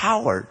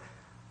empowered.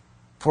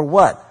 For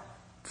what?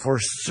 For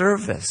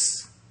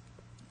service.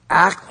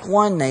 Act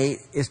 1:8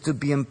 is to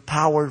be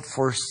empowered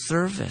for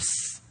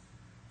service.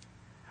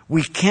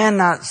 We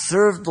cannot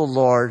serve the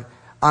Lord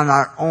on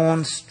our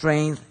own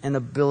strength and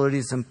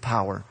abilities and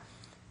power.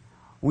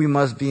 We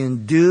must be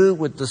endued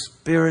with the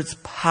Spirit's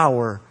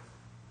power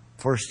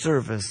for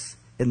service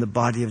in the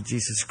body of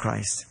Jesus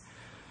Christ.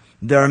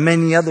 There are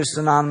many other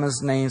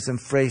synonymous names and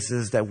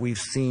phrases that we've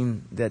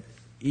seen that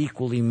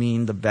equally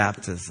mean the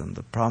baptism.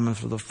 The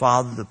promise of the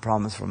Father, the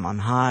promise from on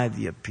high,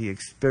 the EP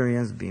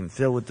experience, being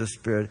filled with the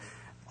Spirit,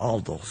 all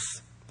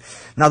those.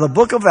 Now the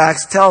book of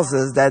Acts tells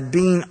us that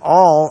being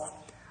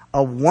all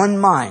of one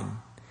mind,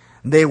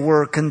 they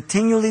were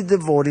continually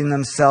devoting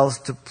themselves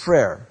to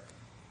prayer.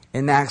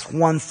 In Acts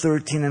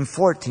 1:13 and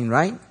 14,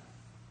 right?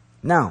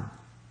 Now,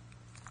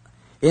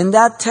 in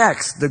that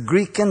text, the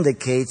Greek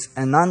indicates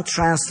an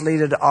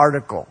untranslated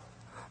article,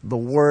 the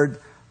word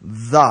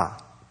the,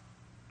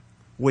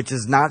 which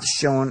is not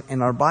shown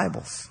in our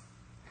Bibles.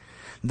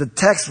 The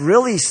text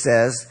really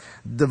says,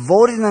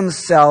 devoting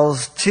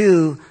themselves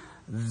to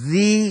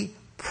the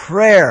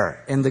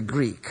prayer in the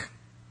Greek.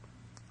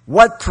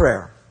 What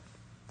prayer?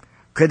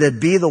 Could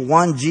it be the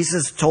one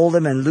Jesus told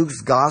them in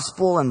Luke's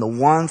gospel and the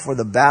one for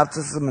the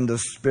baptism in the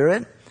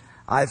Spirit?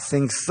 I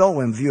think so,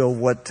 in view of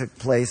what took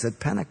place at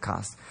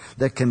Pentecost.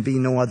 There can be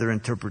no other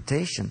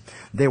interpretation.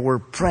 They were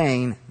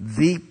praying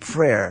the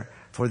prayer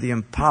for the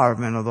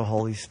empowerment of the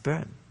Holy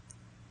Spirit.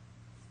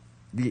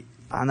 The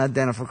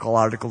unidentified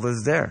article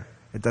is there.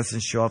 It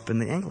doesn't show up in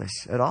the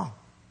English at all.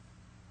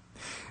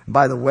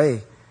 By the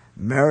way,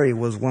 Mary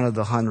was one of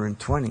the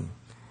 120.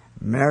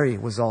 Mary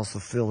was also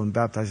filled and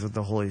baptized with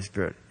the Holy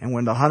Spirit. And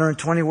when the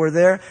 120 were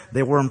there,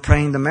 they weren't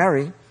praying to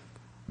Mary.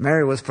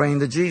 Mary was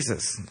praying to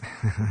Jesus.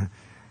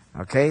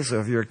 Okay,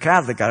 so if you're a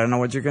Catholic, I don't know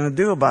what you're going to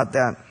do about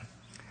that.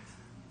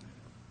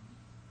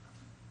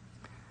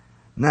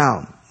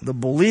 Now, the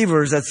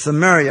believers at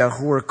Samaria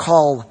who were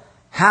called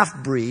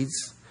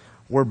half-breeds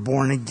were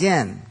born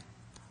again.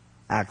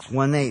 Acts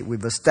 1:8,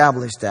 we've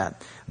established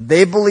that.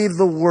 They believed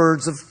the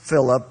words of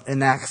Philip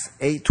in Acts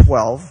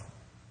 8:12.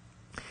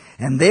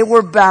 And they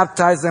were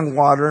baptized in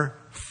water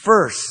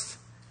first.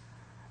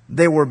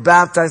 They were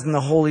baptized in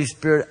the Holy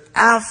Spirit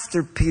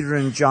after Peter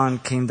and John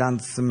came down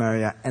to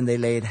Samaria and they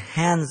laid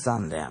hands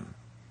on them.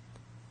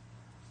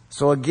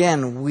 So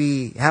again,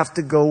 we have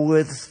to go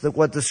with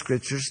what the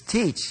Scriptures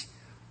teach.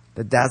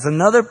 That's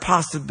another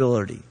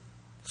possibility.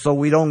 So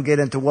we don't get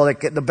into,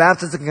 the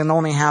baptism can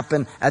only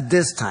happen at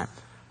this time.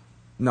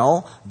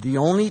 No, the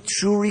only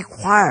true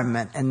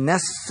requirement and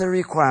necessary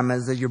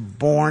requirement is that you're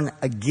born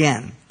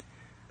again.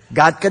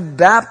 God could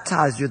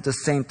baptize you at the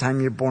same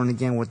time you're born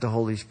again with the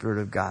Holy Spirit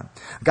of God.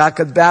 God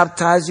could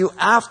baptize you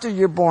after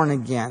you're born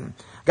again.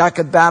 God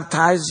could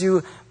baptize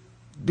you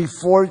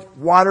before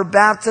water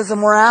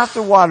baptism or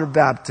after water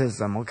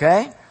baptism,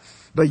 okay?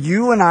 But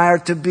you and I are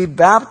to be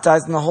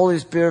baptized in the Holy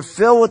Spirit,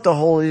 filled with the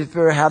Holy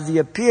Spirit, have the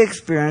EP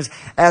experience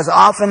as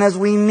often as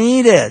we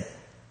need it.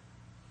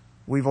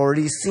 We've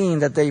already seen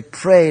that they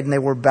prayed and they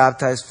were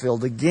baptized,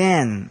 filled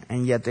again,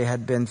 and yet they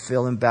had been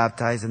filled and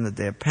baptized in the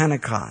day of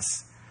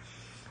Pentecost.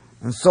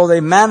 And so they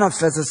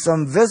manifested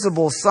some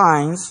visible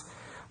signs.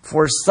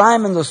 For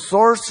Simon the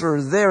sorcerer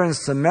there in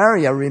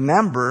Samaria,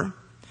 remember,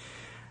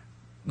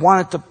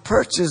 wanted to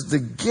purchase the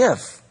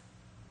gift.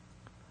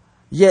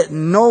 Yet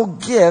no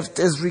gift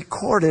is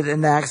recorded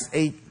in Acts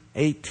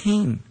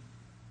 8:18.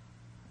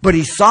 But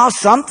he saw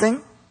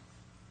something.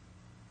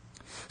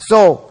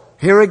 So,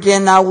 here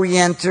again now we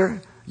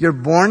enter. You're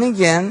born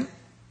again.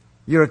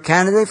 You're a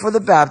candidate for the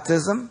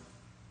baptism.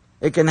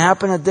 It can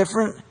happen at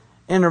different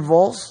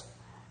intervals.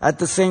 At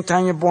the same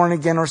time you're born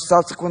again or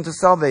subsequent to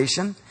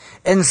salvation.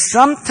 And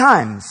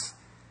sometimes,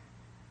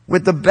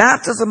 with the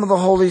baptism of the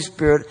Holy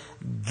Spirit,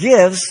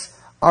 gifts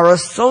are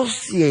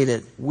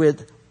associated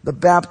with the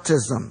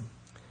baptism.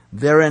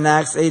 There in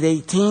Acts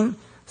 8:18,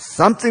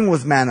 something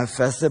was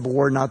manifested, but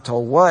we're not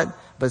told what.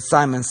 But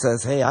Simon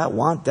says, hey, I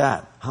want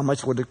that. How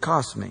much would it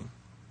cost me?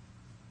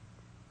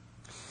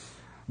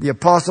 The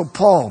Apostle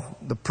Paul,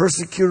 the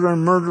persecutor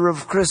and murderer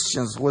of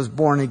Christians, was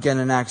born again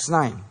in Acts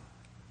 9.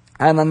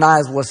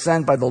 Ananias was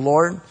sent by the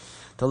Lord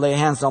to lay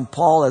hands on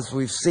Paul, as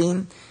we've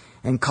seen,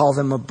 and called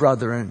him a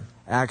brother in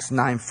Acts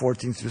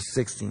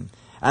 9:14-16.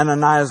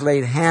 Ananias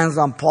laid hands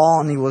on Paul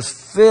and he was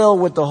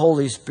filled with the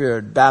Holy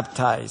Spirit,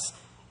 baptized,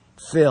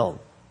 filled.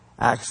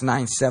 Acts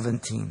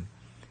 9:17.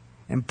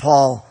 And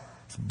Paul's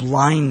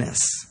blindness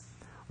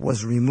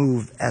was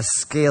removed as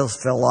scales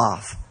fell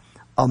off.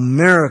 A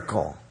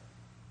miracle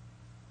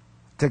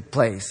took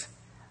place.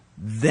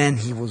 Then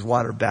he was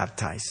water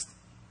baptized.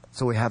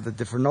 So we have the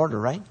different order,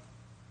 right?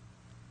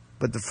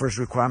 But the first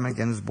requirement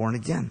again is born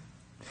again.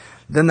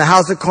 Then the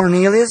house of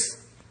Cornelius,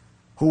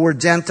 who were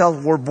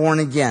Gentiles, were born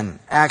again.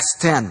 Acts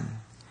 10.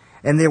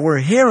 And they were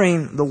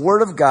hearing the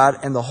word of God,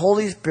 and the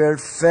Holy Spirit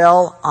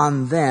fell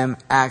on them.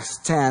 Acts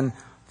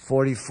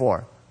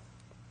 10:44.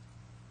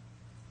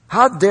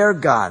 How dare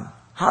God?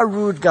 How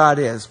rude God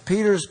is.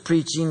 Peter's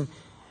preaching,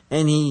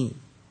 and he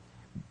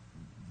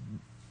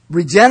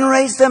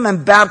regenerates them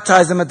and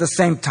baptizes them at the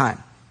same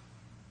time.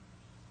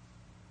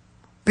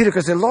 Peter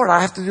could say, Lord, I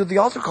have to do the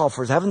altar call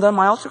first. I haven't done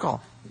my altar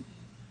call.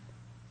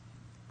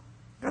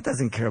 God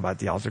doesn't care about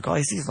the altar call.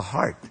 He sees the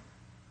heart.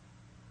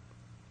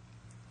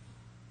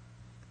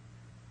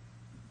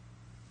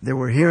 They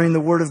were hearing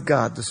the word of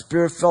God. The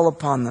Spirit fell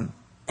upon them.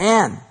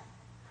 And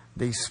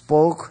they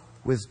spoke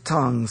with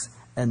tongues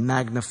and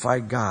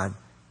magnified God.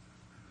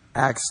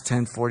 Acts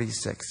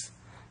 10:46.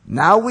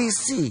 Now we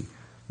see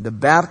the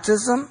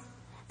baptism,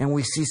 and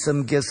we see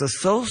some gifts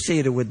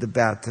associated with the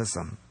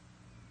baptism.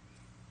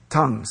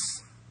 Tongues.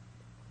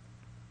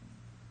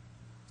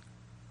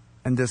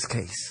 In this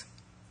case,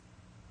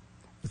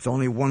 it's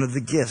only one of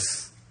the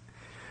gifts.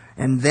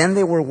 And then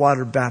they were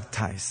water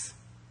baptized.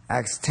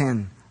 Acts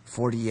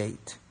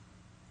 10:48.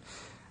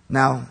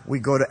 Now we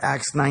go to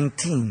Acts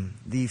 19,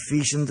 the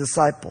Ephesian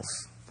disciples,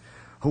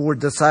 who were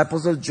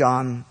disciples of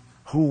John,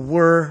 who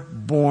were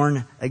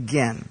born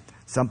again.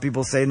 Some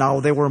people say,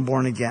 no, they weren't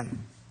born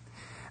again.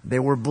 They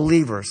were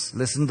believers.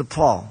 Listen to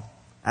Paul.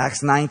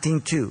 Acts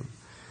 19:2.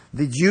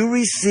 Did you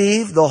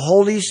receive the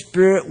Holy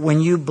Spirit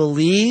when you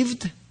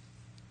believed?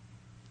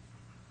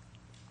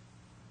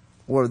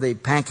 Were they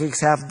pancakes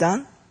half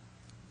done?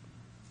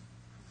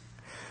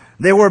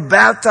 They were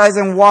baptized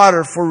in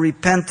water for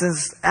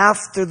repentance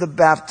after the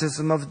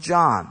baptism of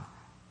John.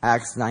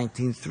 Acts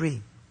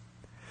 19:3.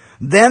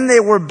 Then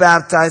they were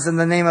baptized in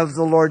the name of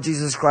the Lord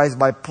Jesus Christ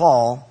by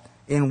Paul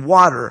in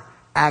water.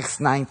 Acts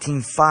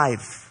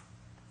 19:5.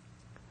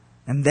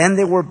 And then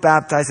they were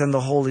baptized in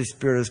the Holy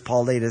Spirit as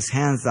Paul laid his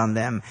hands on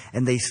them.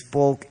 And they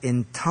spoke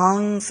in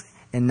tongues,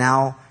 and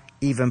now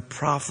even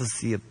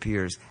prophecy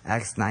appears.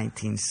 Acts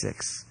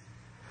 19:6.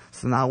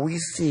 So now we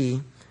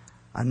see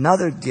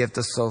another gift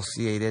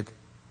associated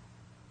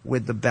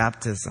with the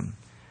baptism.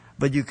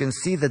 But you can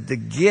see that the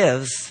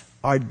gifts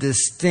are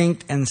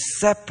distinct and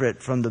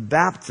separate from the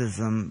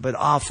baptism, but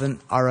often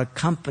are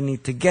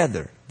accompanied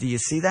together. Do you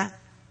see that?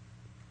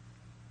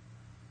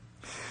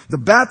 The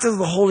baptism of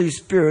the Holy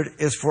Spirit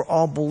is for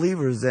all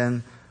believers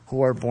then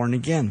who are born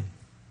again.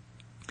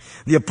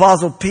 The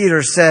Apostle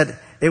Peter said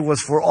it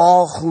was for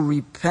all who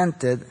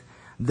repented,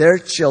 their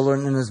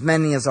children, and as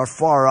many as are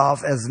far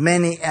off, as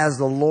many as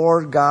the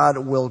Lord God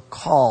will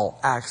call.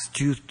 Acts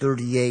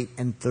 2:38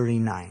 and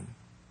 39.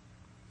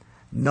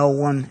 No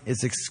one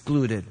is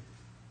excluded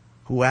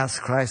who asks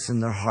Christ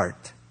in their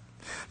heart.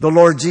 The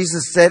Lord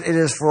Jesus said it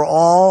is for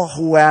all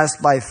who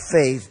ask by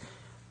faith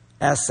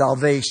as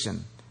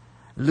salvation.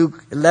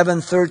 Luke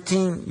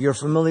 11:13, you're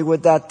familiar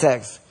with that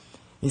text.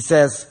 He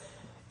says,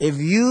 if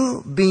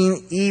you,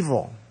 being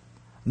evil,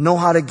 know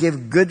how to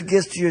give good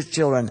gifts to your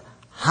children,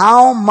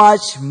 how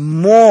much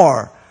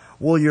more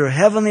will your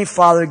heavenly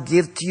Father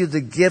give to you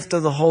the gift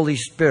of the Holy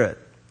Spirit?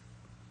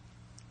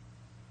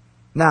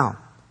 Now,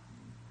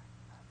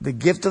 the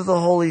gift of the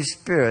Holy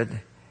Spirit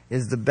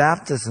is the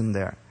baptism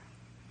there.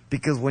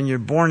 Because when you're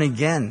born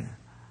again,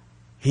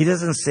 He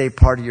doesn't say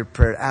part of your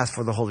prayer, ask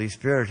for the Holy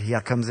Spirit. He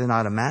comes in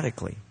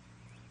automatically.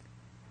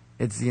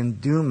 It's the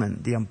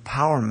endowment, the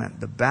empowerment,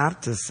 the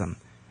baptism.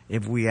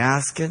 If we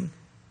ask it,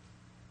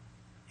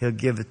 He'll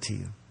give it to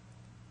you.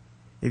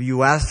 If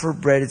you ask for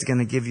bread, it's going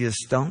to give you a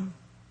stone?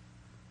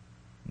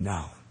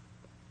 No.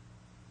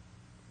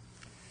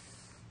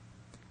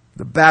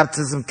 The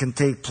baptism can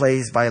take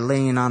place by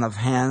laying on of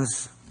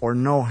hands or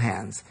no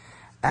hands.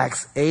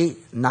 Acts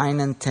 8, 9,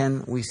 and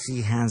 10, we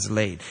see hands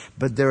laid.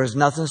 But there is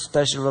nothing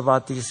special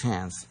about these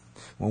hands.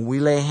 When we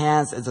lay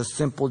hands, it's a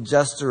simple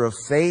gesture of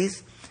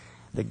faith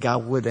that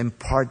God would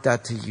impart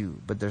that to you.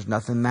 But there's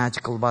nothing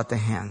magical about the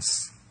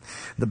hands.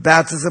 The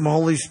baptism of the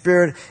Holy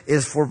Spirit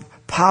is for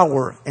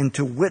power and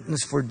to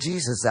witness for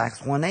Jesus,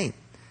 Acts 1:8.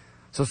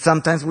 So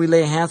sometimes we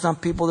lay hands on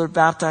people, they're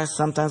baptized.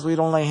 Sometimes we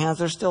don't lay hands,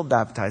 they're still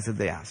baptized if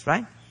they ask,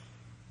 right?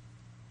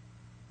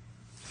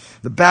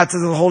 The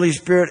baptism of the Holy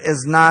Spirit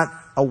is not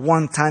a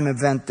one-time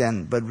event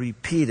then, but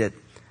repeated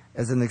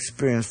as an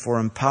experience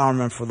for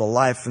empowerment for the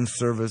life and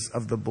service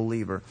of the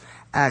believer.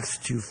 Acts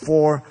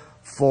 2:4,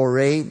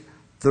 4:8,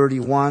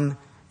 31,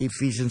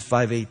 Ephesians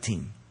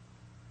 5:18.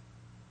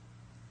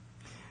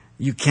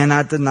 You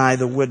cannot deny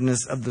the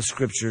witness of the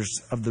Scriptures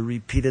of the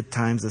repeated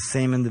times the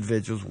same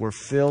individuals were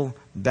filled,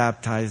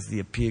 baptized, the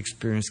EP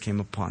experience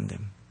came upon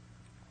them.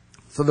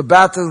 So the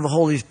baptism of the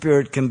Holy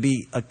Spirit can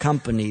be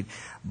accompanied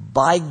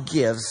by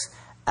gifts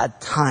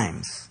at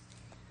times.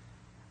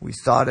 We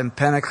saw it in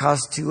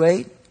Pentecost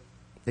 2:8.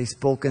 They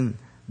spoke in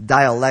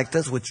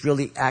dialectus, which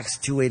really Acts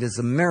 2:8 is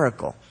a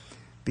miracle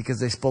because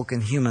they spoke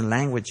in human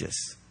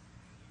languages.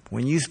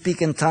 When you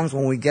speak in tongues,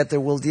 when we get there,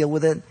 we'll deal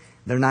with it.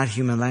 They're not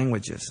human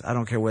languages. I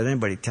don't care what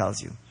anybody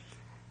tells you.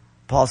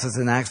 Paul says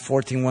in Acts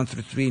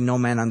 14:1-3, no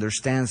man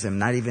understands him,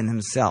 not even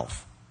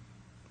himself.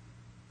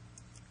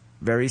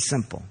 Very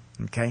simple,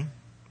 okay?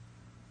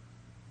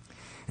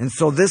 And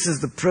so this is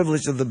the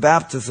privilege of the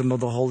baptism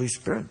of the Holy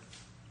Spirit.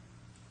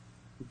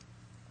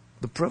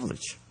 The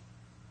privilege.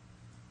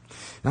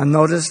 Now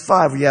notice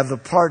 5, we have the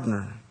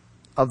partner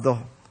of the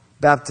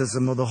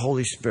baptism of the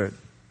Holy Spirit.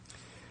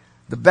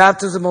 The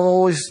baptism of the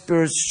Holy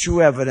Spirit's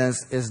true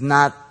evidence is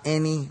not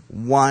any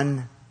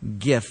one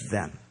gift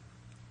then.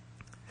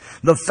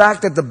 The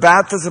fact that the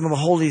baptism of the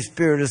Holy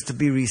Spirit is to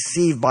be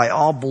received by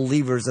all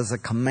believers as a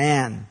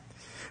command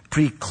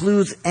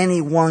precludes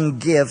any one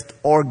gift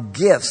or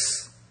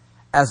gifts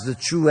as the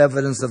true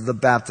evidence of the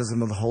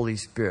baptism of the Holy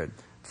Spirit.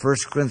 1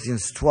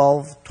 Corinthians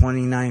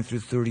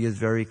 12:29-30 is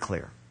very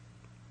clear.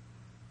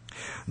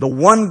 The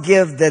one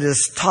gift that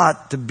is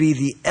taught to be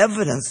the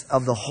evidence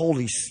of the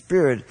Holy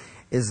Spirit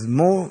is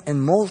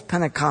in most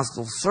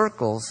Pentecostal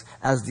circles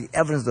as the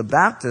evidence of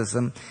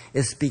baptism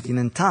is speaking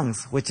in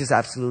tongues, which is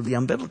absolutely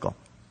unbiblical.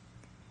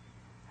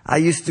 I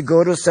used to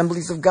go to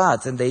Assemblies of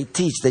God and they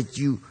teach that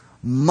you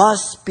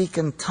must speak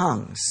in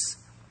tongues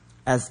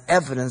as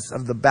evidence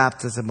of the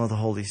baptism of the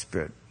Holy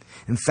Spirit.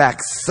 In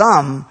fact,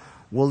 some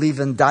will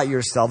even doubt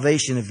your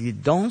salvation if you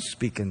don't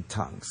speak in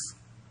tongues.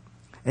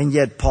 And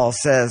yet Paul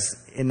says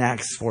in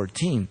Acts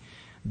 14,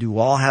 do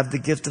all have the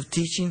gift of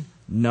teaching?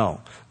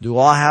 No. Do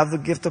all have the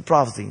gift of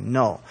prophecy?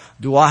 No.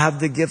 Do all have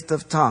the gift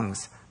of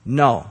tongues?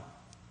 No.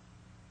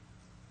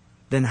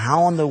 Then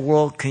how in the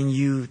world can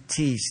you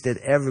teach that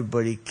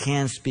everybody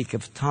can speak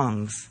of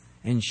tongues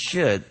and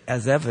should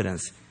as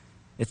evidence?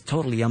 It's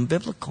totally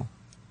unbiblical.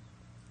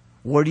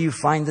 Where do you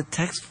find the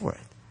text for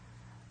it?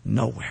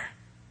 Nowhere.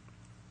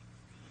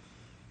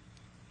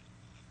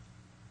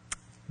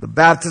 The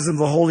baptism of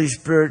the Holy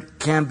Spirit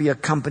can be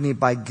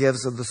accompanied by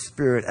gifts of the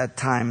Spirit at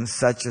times,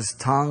 such as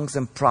tongues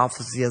and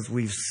prophecy, as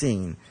we've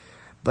seen,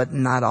 but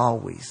not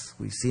always.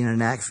 We've seen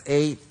in Acts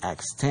 8,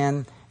 Acts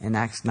 10, and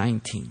Acts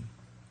 19.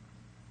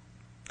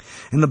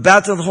 And the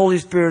baptism of the Holy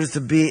Spirit is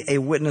to be a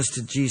witness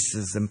to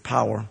Jesus in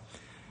power,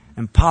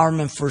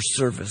 empowerment for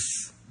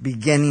service,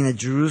 beginning at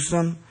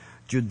Jerusalem,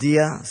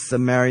 Judea,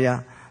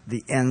 Samaria,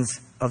 the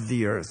ends of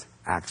the earth.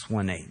 Acts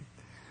 1:8.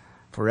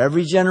 For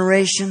every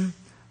generation,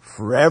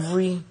 for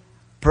every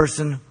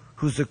person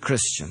who's a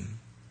Christian.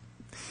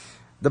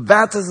 The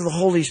baptism of the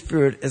Holy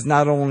Spirit is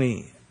not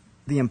only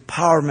the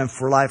empowerment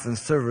for life and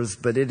service,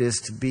 but it is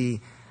to be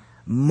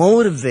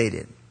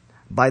motivated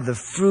by the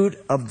fruit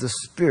of the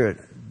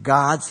Spirit,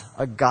 God's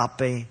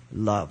agape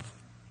love.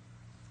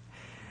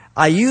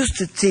 I used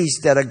to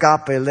teach that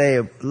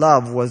agape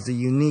love was the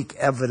unique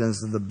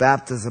evidence of the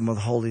baptism of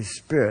the Holy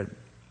Spirit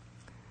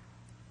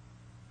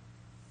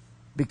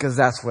because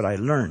that's what I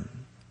learned.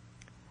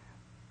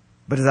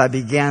 But as I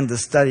began to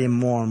study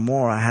more and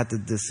more, I had to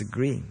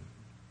disagree.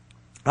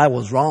 I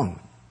was wrong.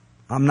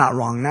 I'm not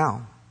wrong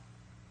now.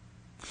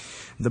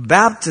 The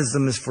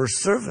baptism is for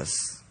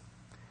service.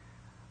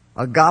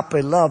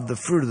 Agape love, the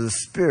fruit of the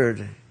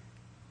Spirit,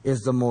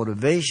 is the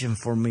motivation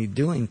for me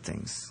doing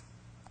things.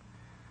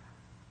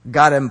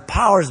 God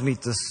empowers me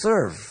to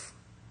serve.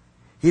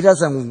 He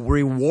doesn't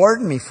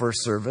reward me for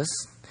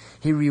service.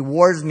 He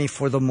rewards me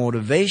for the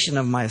motivation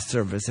of my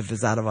service if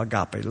it's out of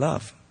agape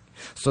love.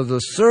 So the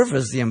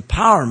service, the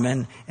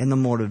empowerment, and the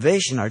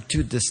motivation are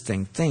two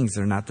distinct things.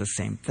 They're not the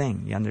same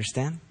thing. You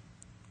understand?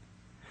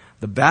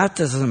 The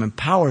baptism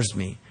empowers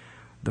me.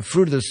 The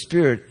fruit of the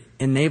Spirit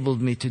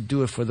enabled me to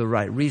do it for the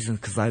right reason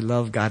because I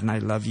love God and I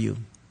love you.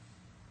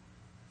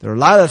 There are a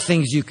lot of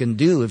things you can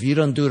do. If you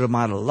don't do it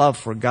out of love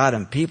for God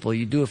and people,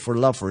 you do it for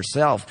love for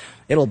self.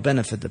 It'll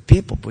benefit the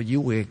people, but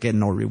you will get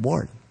no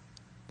reward.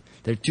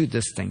 They're two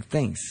distinct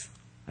things,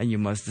 and you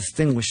must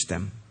distinguish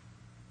them.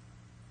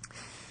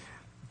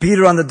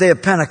 Peter, on the day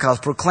of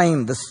Pentecost,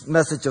 proclaimed the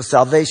message of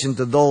salvation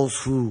to those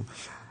who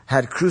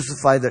had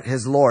crucified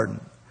his Lord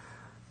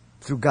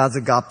through God's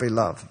agape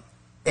love,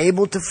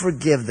 able to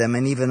forgive them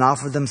and even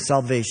offer them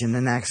salvation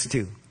in Acts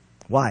 2.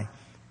 Why?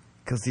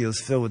 Because he was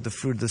filled with the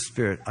fruit of the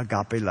Spirit,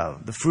 agape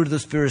love. The fruit of the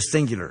Spirit is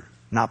singular,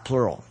 not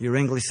plural. Your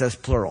English says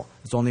plural.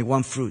 There's only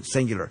one fruit,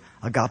 singular,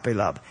 agape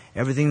love.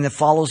 Everything that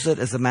follows it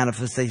is a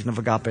manifestation of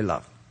agape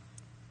love.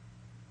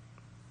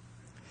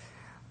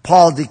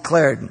 Paul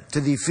declared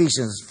to the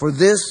Ephesians, "For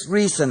this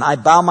reason I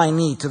bow my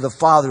knee to the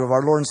Father of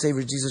our Lord and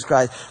Savior Jesus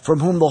Christ, from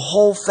whom the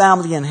whole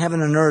family in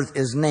heaven and earth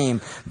is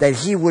named, that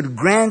he would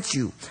grant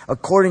you,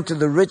 according to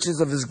the riches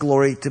of his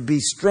glory, to be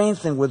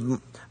strengthened with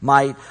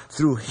might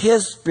through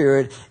his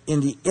Spirit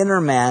in the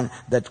inner man,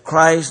 that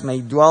Christ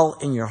may dwell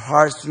in your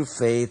hearts through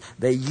faith,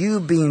 that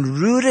you, being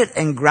rooted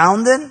and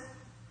grounded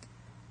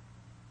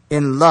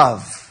in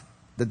love,"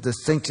 the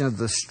distinction of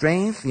the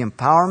strength, the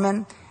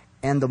empowerment,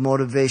 and the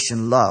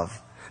motivation,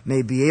 love,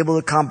 "may be able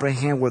to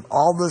comprehend with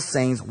all the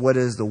saints what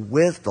is the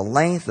width, the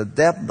length, the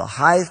depth, the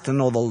height, to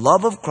know the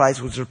love of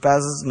Christ which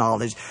surpasses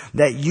knowledge,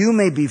 that you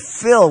may be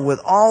filled with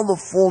all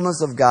the fullness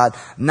of God.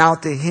 Now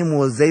to him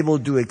who is able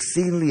to do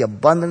exceedingly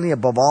abundantly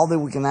above all that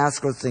we can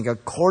ask or think,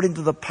 according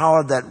to the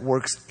power that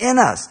works in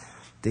us.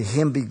 To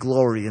him be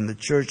glory in the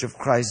church of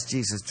Christ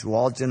Jesus to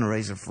all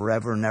generations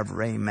forever and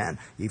ever. Amen."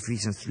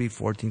 Ephesians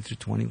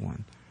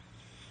 3:14-21.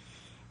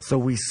 So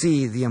we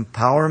see the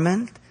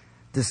empowerment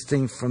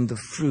distinct from the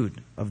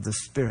fruit of the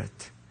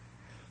Spirit.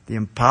 The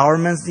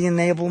empowerment is the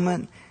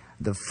enablement.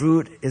 The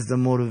fruit is the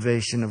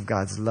motivation of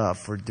God's love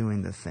for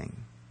doing the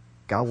thing.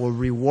 God will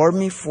reward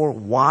me for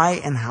why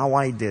and how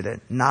I did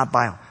it, not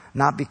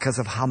because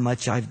of how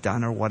much I've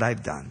done or what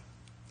I've done.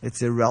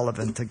 It's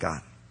irrelevant to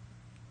God.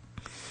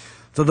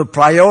 So the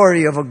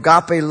priority of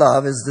agape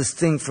love is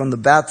distinct from the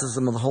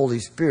baptism of the Holy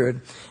Spirit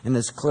and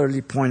is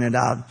clearly pointed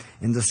out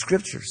in the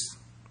Scriptures.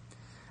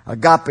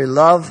 Agape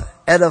love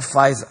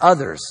edifies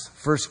others.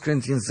 1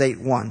 Corinthians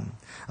 8:1.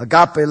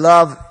 Agape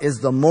love is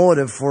the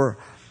motive for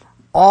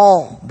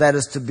all that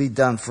is to be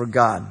done for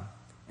God.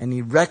 And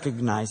he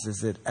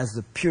recognizes it as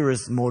the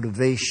purest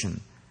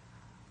motivation.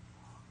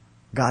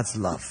 God's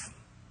love.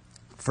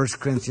 1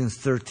 Corinthians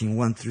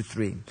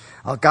 13:1-3.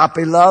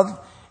 Agape love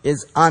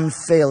is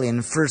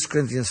unfailing. 1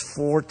 Corinthians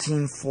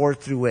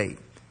 14:4-8.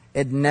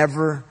 It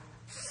never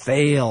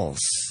fails.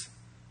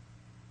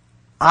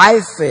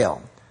 I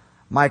fail.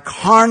 My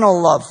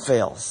carnal love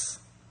fails.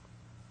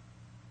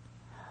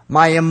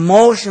 My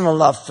emotional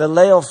love,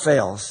 phileo,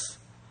 fails.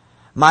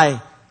 My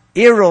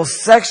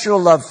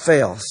eros-sexual love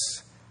fails.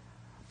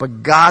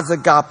 But God's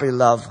agape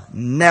love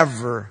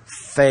never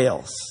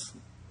fails.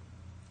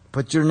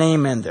 Put your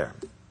name in there.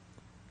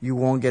 You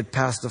won't get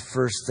past the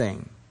first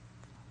thing.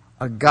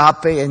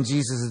 Agape and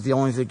Jesus is the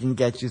only thing that can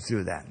get you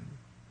through that.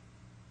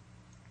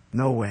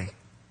 No way.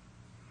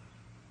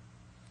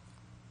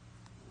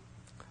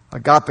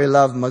 Agape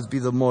love must be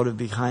the motive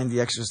behind the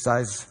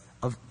exercise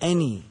of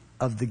any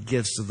of the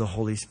gifts of the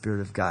Holy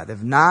Spirit of God.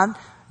 If not,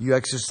 you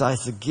exercise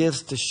the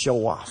gifts to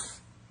show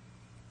off.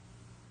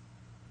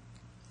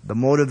 The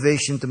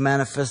motivation to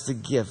manifest the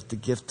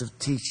gift of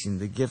teaching,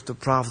 the gift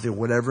of prophecy,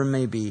 whatever it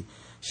may be,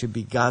 should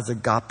be God's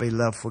agape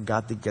love for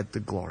God to get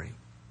the glory.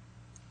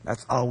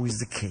 That's always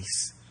the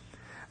case.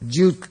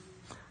 Jude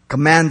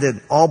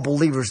commanded all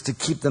believers to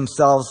keep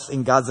themselves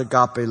in God's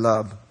agape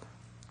love.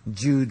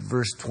 Jude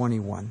verse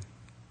 21.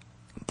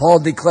 Paul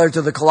declared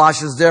to the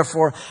Colossians,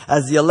 "Therefore,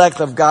 as the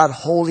elect of God,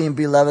 holy and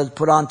beloved,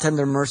 put on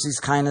tender mercies,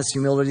 kindness,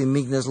 humility,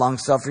 meekness,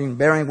 long-suffering,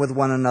 bearing with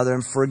one another,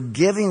 and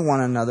forgiving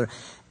one another,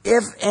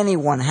 if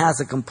anyone has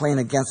a complaint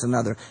against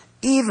another,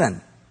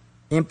 even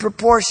in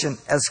proportion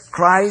as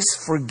Christ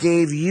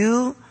forgave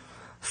you,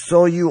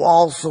 so you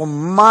also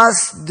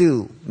must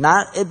do."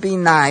 Not it be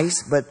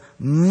nice, but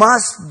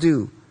must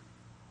do.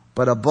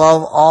 "But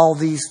above all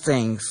these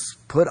things,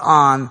 put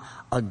on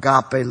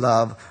agape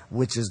love,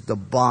 which is the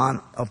bond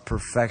of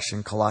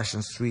perfection."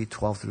 Colossians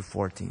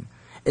 3:12-14.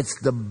 It's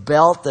the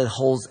belt that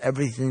holds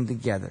everything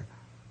together.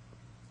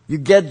 You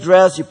get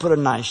dressed, you put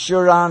a nice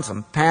shirt on,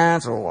 some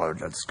pants or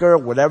a skirt,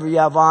 whatever you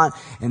have on,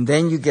 and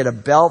then you get a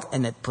belt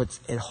and it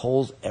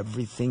holds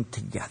everything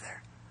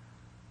together.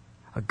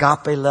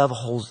 Agape love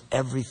holds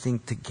everything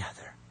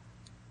together.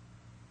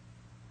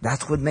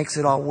 That's what makes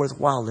it all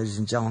worthwhile, ladies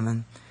and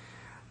gentlemen.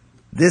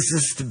 This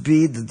is to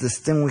be the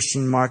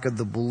distinguishing mark of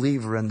the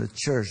believer and the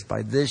church.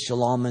 By this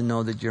shall all men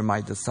know that you're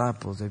my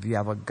disciples, if you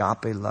have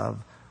agape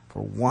love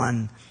for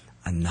one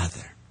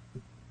another.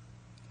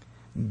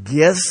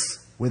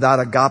 Gifts without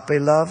agape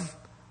love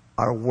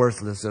are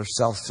worthless. They're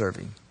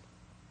self-serving.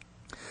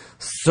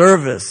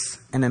 Service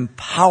and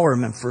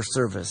empowerment for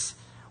service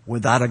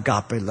without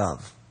agape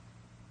love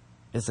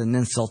is an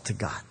insult to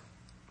God.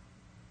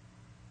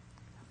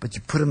 But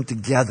you put them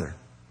together.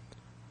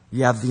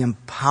 You have the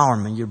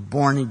empowerment. You're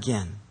born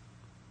again.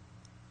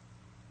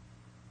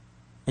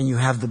 And you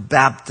have the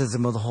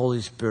baptism of the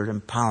Holy Spirit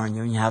empowering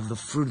you. And you have the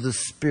fruit of the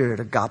Spirit,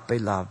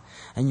 agape love.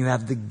 And you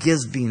have the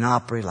gifts being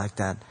operated like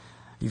that.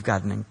 You've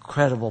got an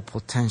incredible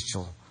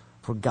potential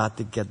for God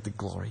to get the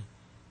glory.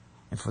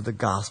 And for the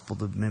gospel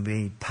to be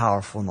made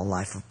powerful in the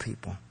life of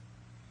people.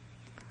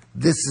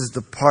 This is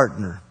the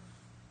partner.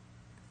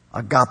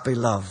 Agape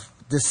love.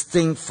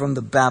 Distinct from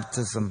the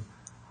baptism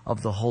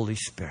of the Holy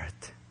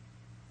Spirit.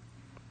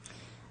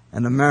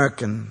 An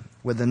American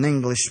with an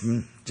English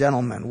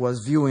gentleman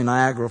was viewing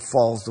Niagara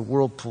Falls, the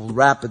whirlpool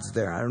rapids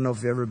there. I don't know if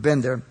you've ever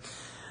been there.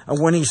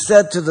 And when he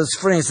said to this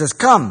friend, he says,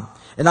 "Come,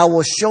 and I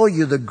will show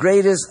you the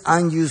greatest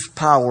unused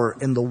power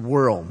in the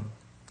world."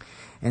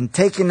 And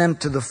taking him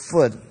to the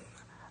foot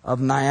of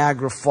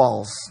Niagara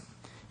Falls,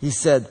 he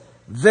said,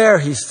 "There,"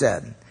 he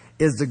said,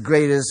 "is the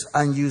greatest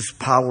unused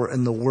power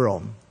in the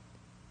world."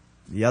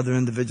 The other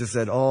individual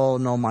said, "Oh,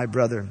 no, my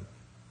brother.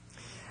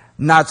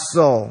 Not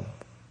so,"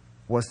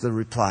 was the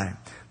reply.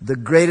 "The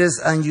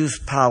greatest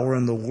unused power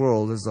in the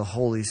world is the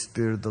Holy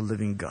Spirit of the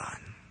living God."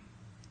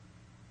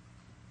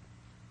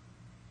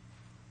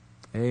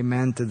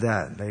 Amen to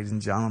that, ladies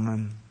and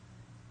gentlemen.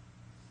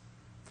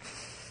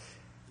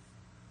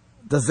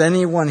 Does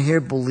anyone here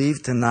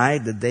believe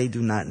tonight that they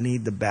do not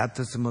need the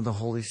baptism of the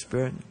Holy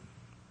Spirit?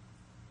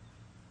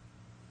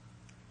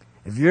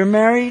 If you're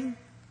married,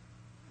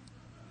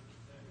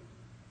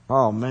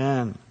 oh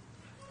man.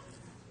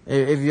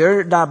 If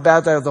you're not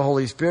baptized with the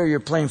Holy Spirit, you're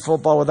playing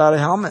football without a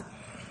helmet.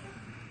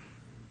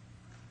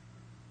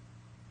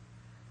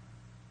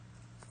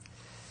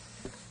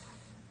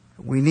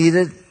 We need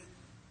it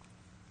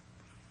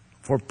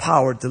for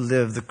power to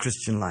live the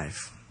Christian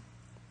life.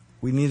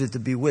 We need it to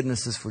be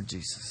witnesses for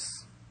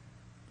Jesus.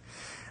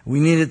 We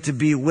need it to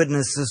be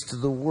witnesses to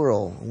the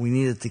world. We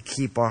need it to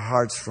keep our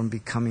hearts from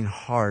becoming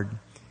hard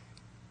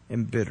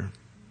and bitter.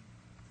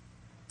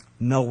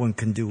 No one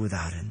can do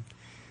without it.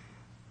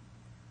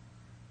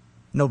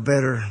 No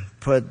better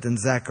put than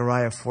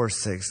Zechariah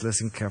 4:6.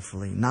 Listen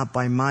carefully. "Not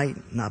by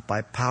might, not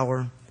by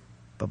power,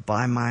 but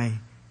by my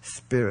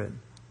Spirit,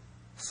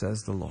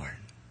 says the Lord."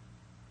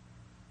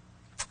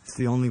 It's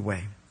the only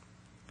way.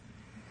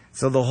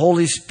 So the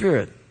Holy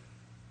Spirit,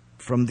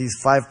 from these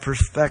 5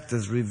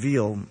 perspectives,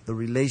 reveal the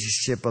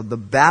relationship of the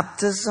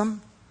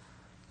baptism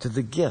to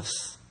the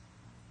gifts.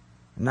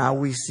 Now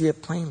we see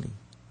it plainly.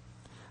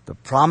 The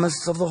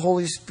promise of the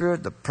Holy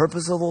Spirit, the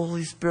purpose of the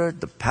Holy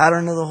Spirit, the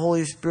pattern of the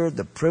Holy Spirit,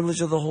 the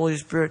privilege of the Holy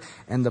Spirit,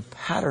 and the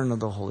pattern of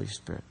the Holy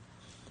Spirit.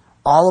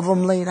 All of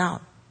them laid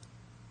out.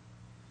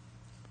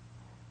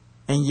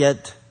 And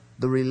yet,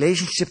 the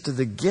relationship to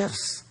the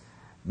gifts,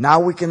 now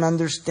we can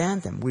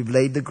understand them. We've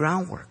laid the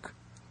groundwork.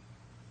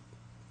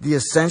 The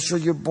essential,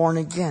 you're born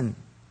again.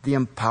 The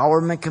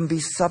empowerment can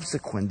be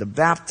subsequent. The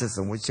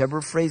baptism,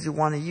 whichever phrase you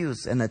want to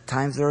use. And at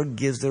times there are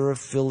gifts that are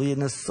affiliated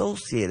and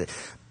associated.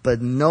 But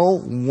no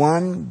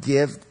one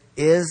gift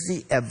is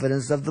the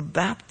evidence of the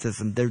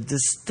baptism. They're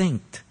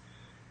distinct.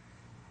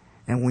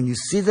 And when you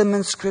see them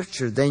in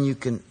Scripture, then you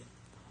can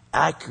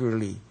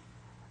accurately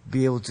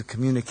be able to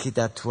communicate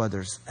that to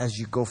others as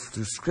you go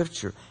through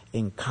Scripture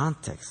in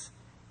context.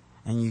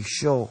 And you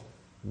show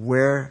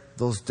where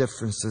those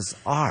differences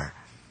are.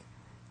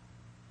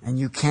 And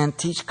you can't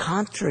teach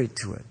contrary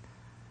to it.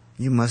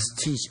 You must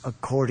teach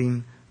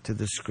according to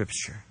the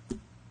Scripture.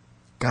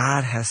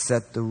 God has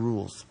set the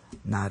rules,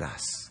 not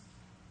us.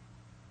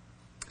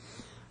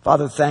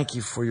 Father, thank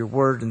you for your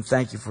word and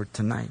thank you for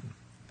tonight.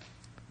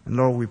 And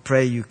Lord, we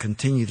pray you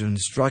continue to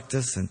instruct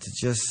us and to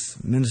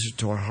just minister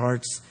to our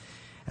hearts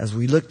as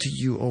we look to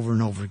you over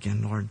and over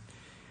again, Lord.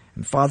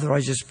 And Father,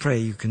 I just pray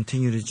you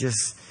continue to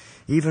just,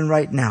 even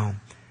right now,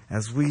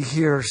 as we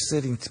here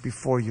sitting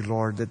before you,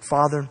 Lord, that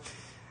Father,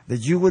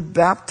 that you would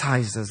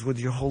baptize us with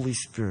your Holy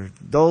Spirit.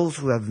 Those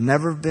who have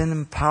never been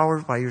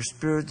empowered by your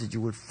Spirit, that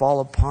you would fall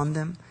upon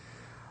them.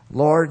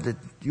 Lord, that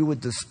you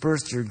would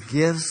disperse your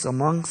gifts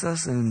amongst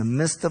us and in the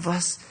midst of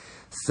us,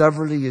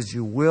 severally as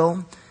you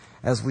will,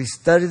 as we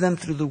study them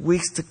through the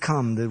weeks to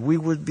come, that we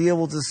would be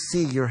able to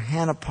see your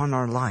hand upon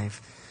our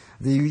life,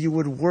 that you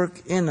would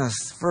work in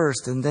us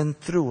first and then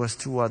through us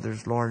to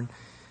others, Lord.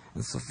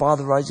 And so,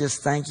 Father, I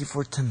just thank you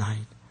for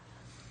tonight.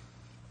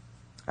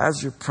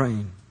 As you're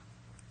praying,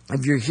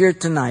 if you're here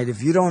tonight,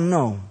 if you don't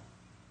know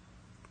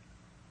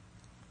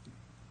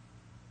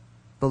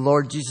the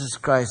Lord Jesus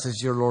Christ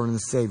as your Lord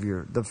and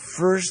Savior, the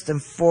first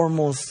and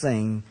foremost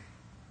thing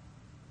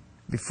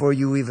before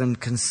you even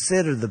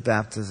consider the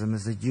baptism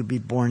is that you be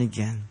born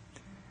again.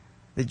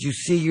 That you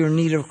see your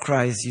need of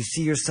Christ. You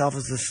see yourself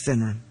as a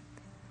sinner.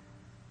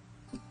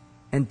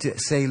 And to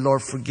say,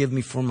 Lord, forgive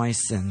me for my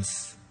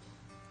sins.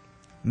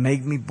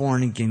 Make me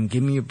born again.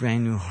 Give me a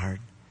brand new heart.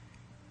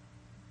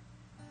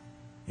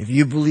 If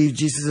you believe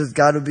Jesus is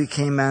God who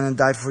became man and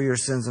died for your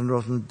sins and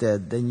rose from the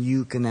dead, then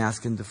you can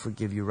ask Him to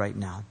forgive you right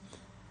now.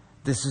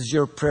 This is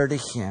your prayer to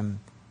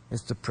Him.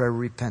 It's the prayer of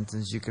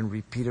repentance. You can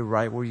repeat it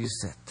right where you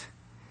sit.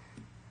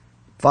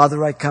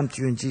 Father, I come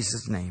to you in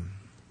Jesus' name.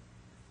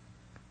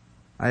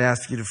 I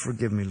ask you to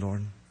forgive me,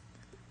 Lord,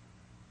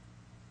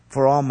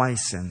 for all my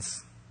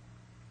sins.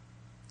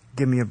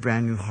 Give me a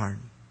brand new heart.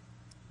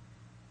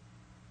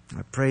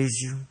 I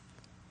praise you,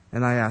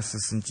 and I ask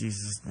this in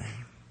Jesus'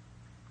 name.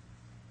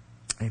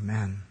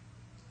 Amen.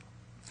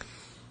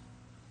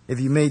 If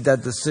you made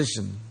that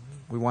decision,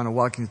 we want to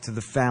welcome you to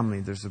the family.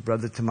 There's a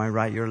brother to my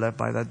right, your left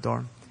by that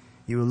door.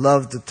 He would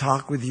love to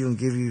talk with you and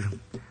give you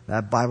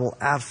that Bible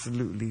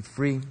absolutely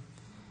free.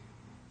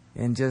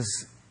 And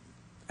just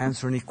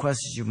answer any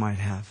questions you might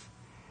have.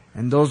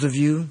 And those of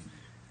you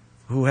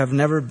who have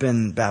never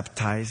been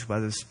baptized by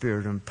the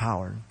Spirit and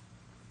power,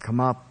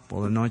 come up,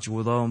 we'll anoint you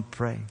with oil and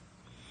pray.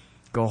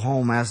 Go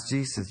home, ask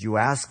Jesus. You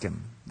ask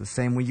Him the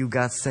same way you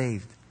got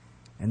saved.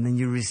 And then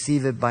you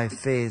receive it by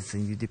faith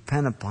and you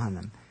depend upon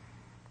Him,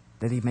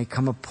 that He may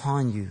come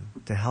upon you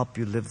to help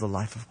you live the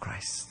life of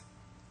Christ.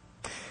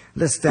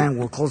 Let's stand.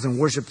 We'll close in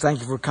worship. Thank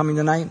you for coming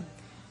tonight.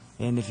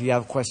 And if you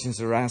have questions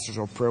or answers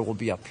or prayer, we'll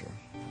be up here.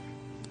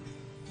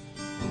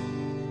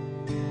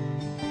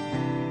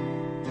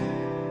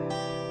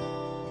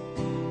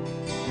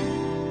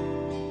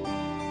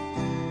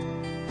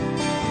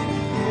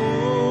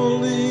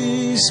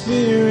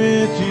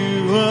 Spirit, you